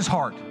 it's just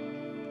hard.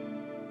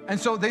 And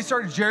so they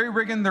started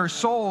jerry-rigging their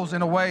souls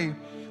in a way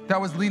that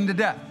was leading to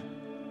death.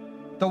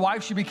 The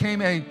wife, she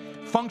became a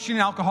functioning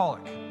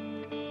alcoholic.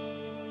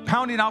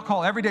 pounding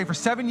alcohol every day for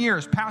 7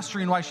 years,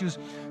 pastoring while she was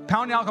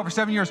pounding alcohol for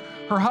 7 years.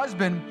 Her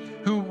husband,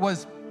 who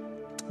was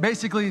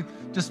basically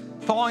just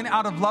falling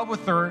out of love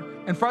with her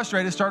and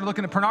frustrated, started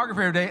looking at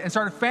pornography every day and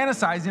started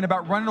fantasizing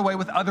about running away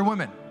with other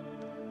women.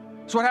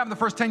 So what happened the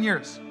first 10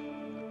 years?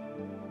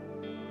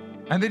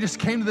 And they just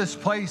came to this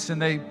place, and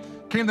they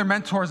came to their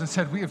mentors and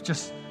said,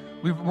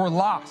 we're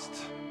lost.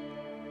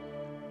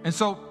 And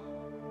so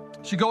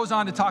she goes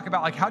on to talk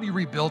about, like, how do you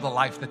rebuild a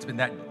life that's been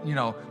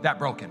that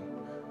broken?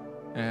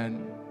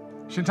 And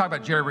she didn't talk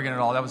about jerry-rigging at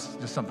all. That was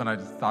just something I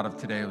just thought of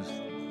today. It was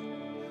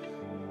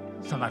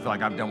something I feel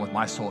like I've done with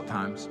my soul at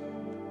times.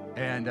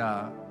 And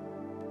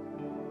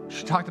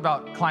she talked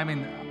about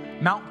climbing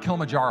Mount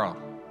Kilimanjaro.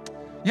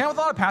 You know, with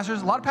a lot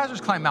of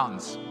pastors climb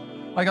mountains.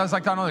 Like, I was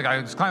like, I don't know, I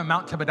was climbing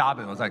Mount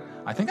Tibidabo. I was like,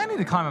 I think I need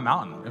to climb a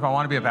mountain if I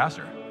want to be a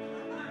pastor.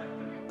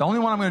 The only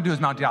one I'm going to do is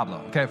Mount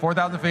Diablo. Okay,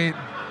 4,000 feet.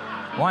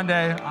 One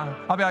day,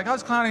 I'll be like, I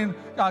was climbing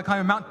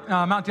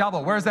Mount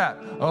Diablo. Where's that?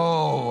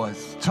 Oh,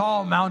 it's a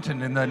tall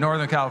mountain in the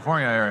Northern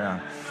California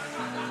area.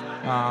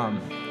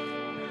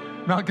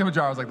 Mount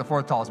Kilimanjaro is like the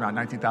fourth tallest mountain,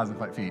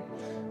 19,000 feet.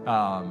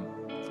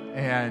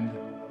 And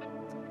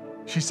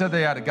she said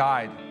they had a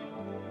guide.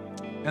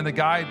 And the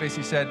guide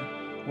basically said,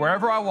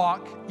 wherever I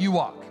walk, you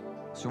walk.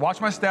 So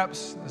watch my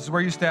steps. This is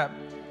where you step.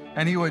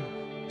 And he would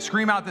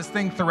scream out this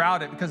thing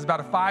throughout it, because it's about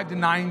a 5 to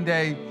 9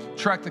 day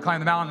trek to climb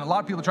the mountain. A lot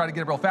of people try to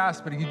get it real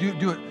fast, but if you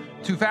do it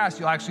too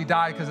fast, you'll actually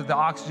die because of the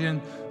oxygen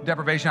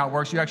deprivation, how it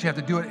works. You actually have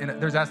to do it,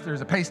 there's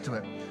a pace to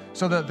it.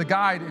 So the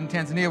guide in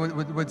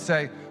Tanzania would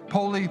say,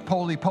 pole,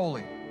 pole, pole,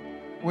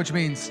 which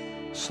means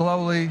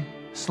slowly,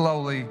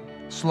 slowly,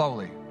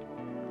 slowly.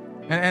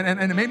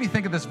 And it made me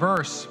think of this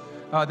verse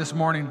this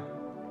morning.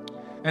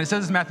 And it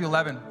says in Matthew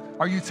 11,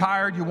 are you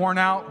tired, you worn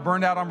out,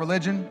 burned out on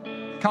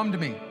religion? Come to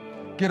me.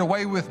 Get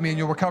away with me and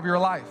you'll recover your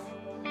life.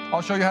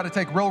 I'll show you how to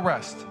take real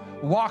rest.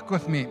 Walk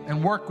with me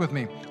and work with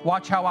me.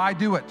 Watch how I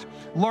do it.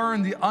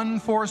 Learn the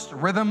unforced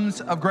rhythms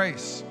of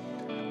grace.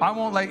 I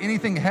won't lay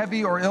anything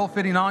heavy or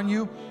ill-fitting on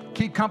you.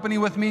 Keep company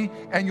with me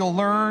and you'll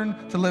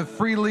learn to live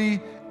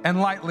freely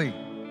and lightly.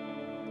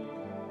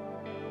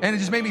 And it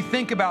just made me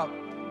think about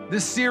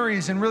this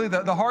series, and really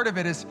the heart of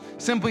it is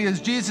simply as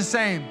Jesus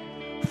saying,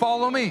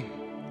 follow me.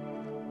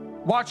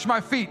 Watch my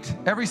feet,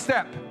 every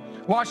step.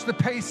 Watch the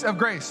pace of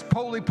grace.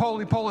 Pole,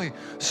 pole, pole.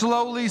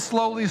 Slowly,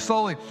 slowly,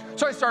 slowly.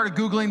 So I started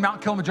Googling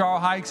Mount Kilimanjaro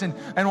hikes and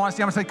want to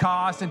see how much they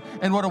cost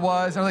and what it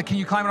was. And I was like, can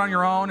you climb it on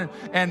your own?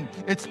 And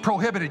it's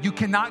prohibited. You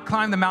cannot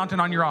climb the mountain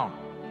on your own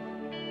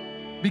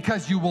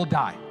because you will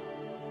die.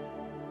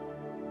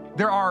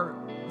 There are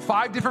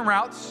 5 different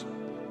routes.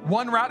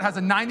 One route has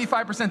a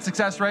 95%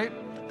 success rate.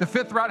 The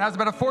 5th route has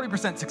about a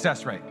 40%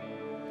 success rate.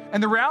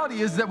 And the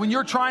reality is that when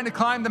you're trying to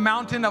climb the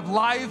mountain of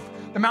life,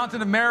 the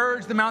mountain of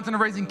marriage, the mountain of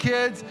raising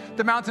kids,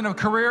 the mountain of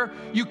career,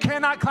 you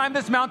cannot climb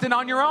this mountain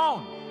on your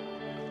own.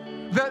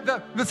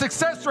 The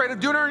success rate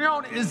of doing it on your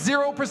own is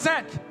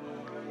 0%.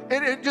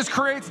 It just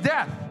creates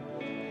death.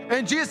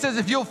 And Jesus says,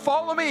 if you'll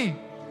follow me,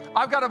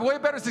 I've got a way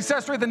better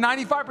success rate than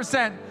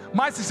 95%.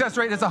 My success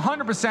rate is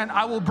 100%.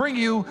 I will bring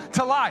you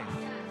to life.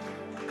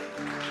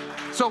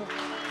 So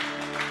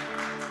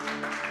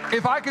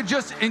if I could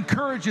just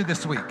encourage you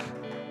this week,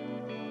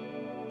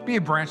 be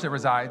a branch that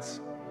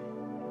resides.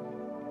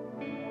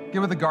 Get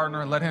with the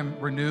gardener and let him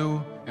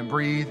renew and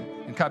breathe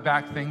and cut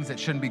back things that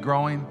shouldn't be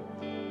growing,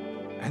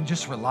 and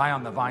just rely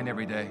on the vine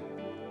every day.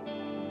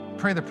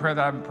 Pray the prayer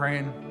that I've been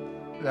praying,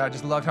 that I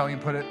just loved how Ian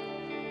put it.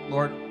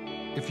 Lord,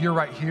 if you're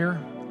right here,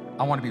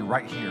 I want to be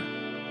right here.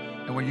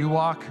 And where you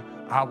walk,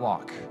 I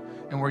walk.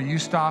 And where you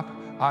stop,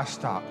 I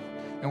stop.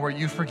 And where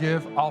you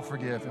forgive, I'll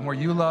forgive. And where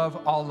you love,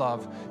 I'll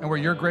love. And where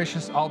you're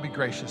gracious, I'll be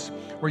gracious.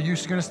 Where you're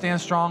going to stand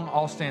strong,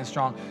 I'll stand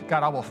strong.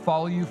 God, I will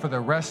follow you for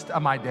the rest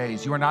of my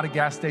days. You are not a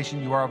gas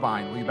station, you are a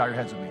vine. Will you bow your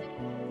heads with me?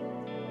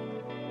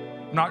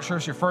 I'm not sure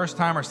if it's your first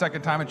time or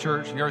second time in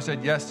church. If you ever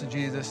said yes to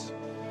Jesus,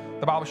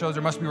 the Bible shows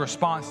there must be a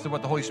response to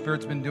what the Holy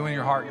Spirit's been doing in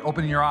your heart. You're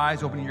opening your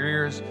eyes, opening your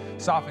ears,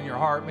 softening your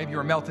heart. Maybe you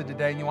were melted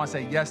today and you want to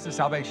say yes to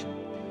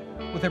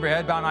salvation. With every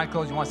head bowed and eye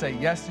closed, you want to say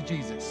yes to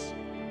Jesus.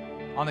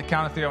 On the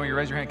count of 3, I want you to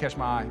raise your hand, catch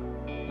my eye.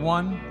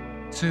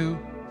 1, 2,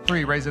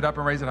 3. Raise it up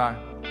and raise it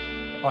high.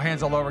 Oh,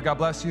 hands all over. God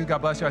bless you. God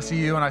bless you. I see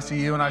you and I see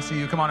you and I see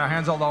you. Come on now,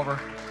 hands all over.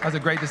 That's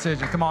a great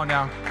decision. Come on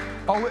now.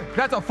 Oh,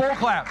 that's a full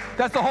clap.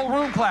 That's the whole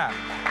room clap.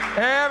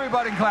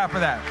 Everybody can clap for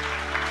that.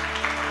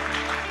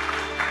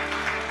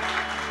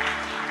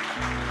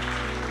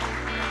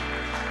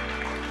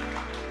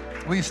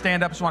 Will you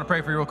stand up? I just want to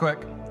pray for you real quick.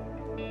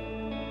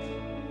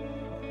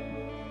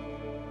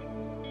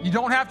 You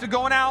don't have to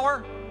go an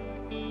hour.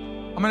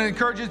 I'm going to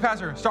encourage you,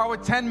 Pastor, start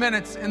with 10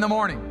 minutes in the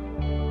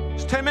morning.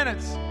 Just 10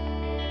 minutes.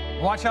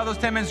 Watch how those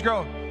 10 minutes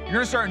grow. You're going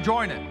to start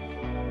enjoying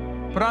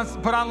it. Put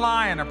on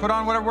Lion or put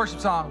on whatever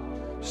worship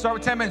song. Start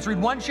with 10 minutes. Read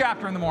 1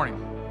 chapter in the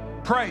morning.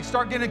 Pray.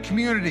 Start getting a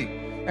community.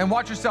 And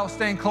watch yourself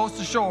staying close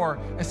to shore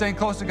and staying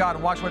close to God,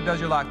 and watch what it does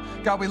in your life.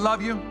 God, we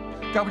love you.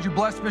 God, would you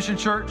bless Mission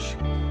Church?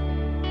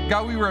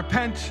 God, we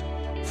repent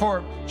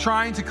for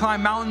trying to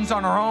climb mountains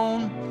on our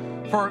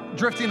own, for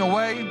drifting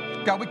away.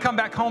 God, we come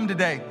back home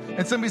today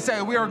and somebody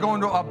say, we are going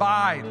to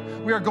abide.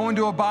 We are going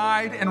to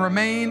abide and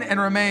remain and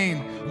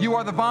remain. You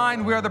are the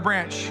vine, we are the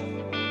branch.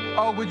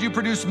 Oh, would you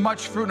produce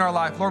much fruit in our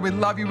life? Lord, we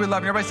love you, we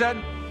love you. Everybody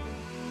said?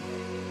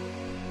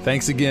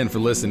 Thanks again for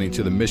listening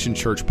to the Mission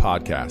Church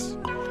podcast.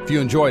 If you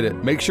enjoyed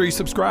it, make sure you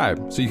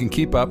subscribe so you can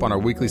keep up on our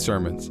weekly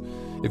sermons.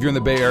 If you're in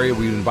the Bay Area,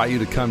 we invite you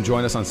to come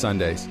join us on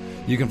Sundays.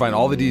 You can find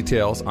all the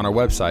details on our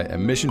website at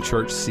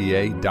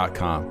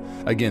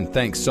missionchurchca.com. Again,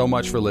 thanks so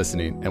much for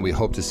listening, and we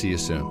hope to see you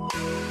soon.